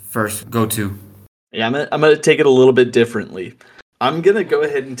my first go-to. Yeah, I'm gonna take it a little bit differently. I'm gonna go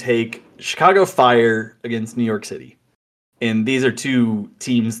ahead and take Chicago Fire against New York City, and these are two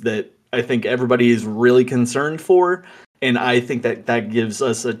teams that I think everybody is really concerned for, and I think that gives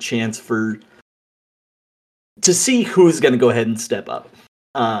us a chance to see who's gonna go ahead and step up.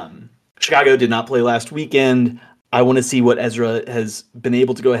 Chicago did not play last weekend. I want to see what Ezra has been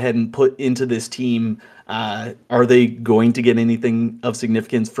able to go ahead and put into this team. Are they going to get anything of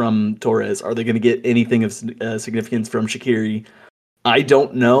significance from Torres? Are they going to get anything of significance from Shaqiri? I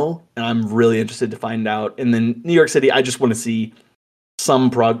don't know, and I'm really interested to find out. And then New York City, I just want to see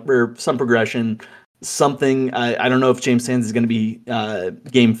some progression, something. I don't know if James Sands is going to be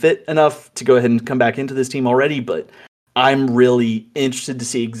game fit enough to go ahead and come back into this team already, but I'm really interested to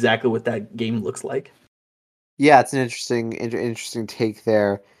see exactly what that game looks like. Yeah, it's an interesting take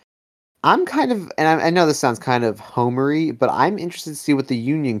there. I'm kind of, and I know this sounds kind of homery, but I'm interested to see what the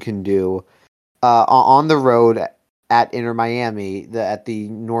Union can do on the road at Inter Miami at the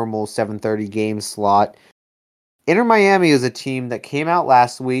normal 7:30 game slot. Inter Miami is a team that came out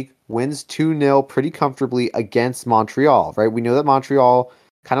last week, wins 2-0 pretty comfortably against Montreal, right? We know that Montreal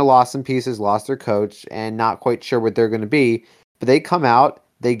kind of lost some pieces, lost their coach, and not quite sure what they're going to be, but they come out,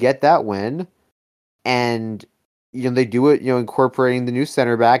 they get that win, and they do it, incorporating the new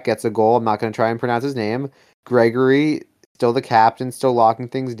center back, gets a goal. I'm not going to try and pronounce his name. Gregory, still the captain, still locking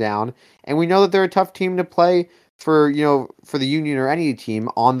things down, and we know that they're a tough team to play for the Union or any team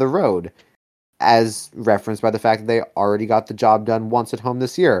on the road, as referenced by the fact that they already got the job done once at home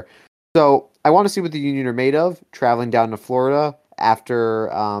this year. So I want to see what the Union are made of, traveling down to Florida after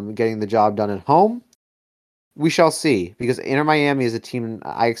getting the job done at home. We shall see, because Inter Miami is a team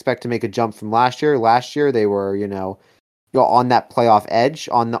I expect to make a jump from last year. Last year they were, on that playoff edge,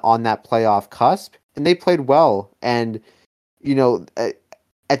 on that playoff cusp, and they played well. And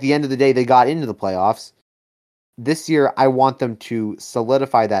at the end of the day, they got into the playoffs. This year, I want them to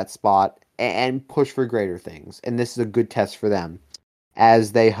solidify that spot and push for greater things. And this is a good test for them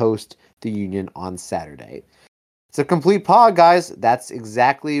as they host the Union on Saturday. It's a complete pod, guys. That's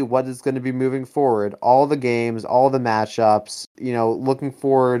exactly what is going to be moving forward. All the games, all the matchups, looking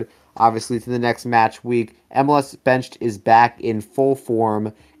forward, obviously, to the next match week. MLS Benched is back in full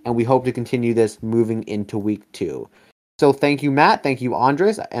form, and we hope to continue this moving into week 2. So thank you, Matt. Thank you,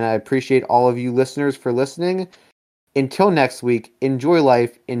 Andres. And I appreciate all of you listeners for listening. Until next week, enjoy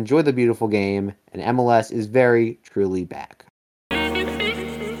life, enjoy the beautiful game, and MLS is very, truly back.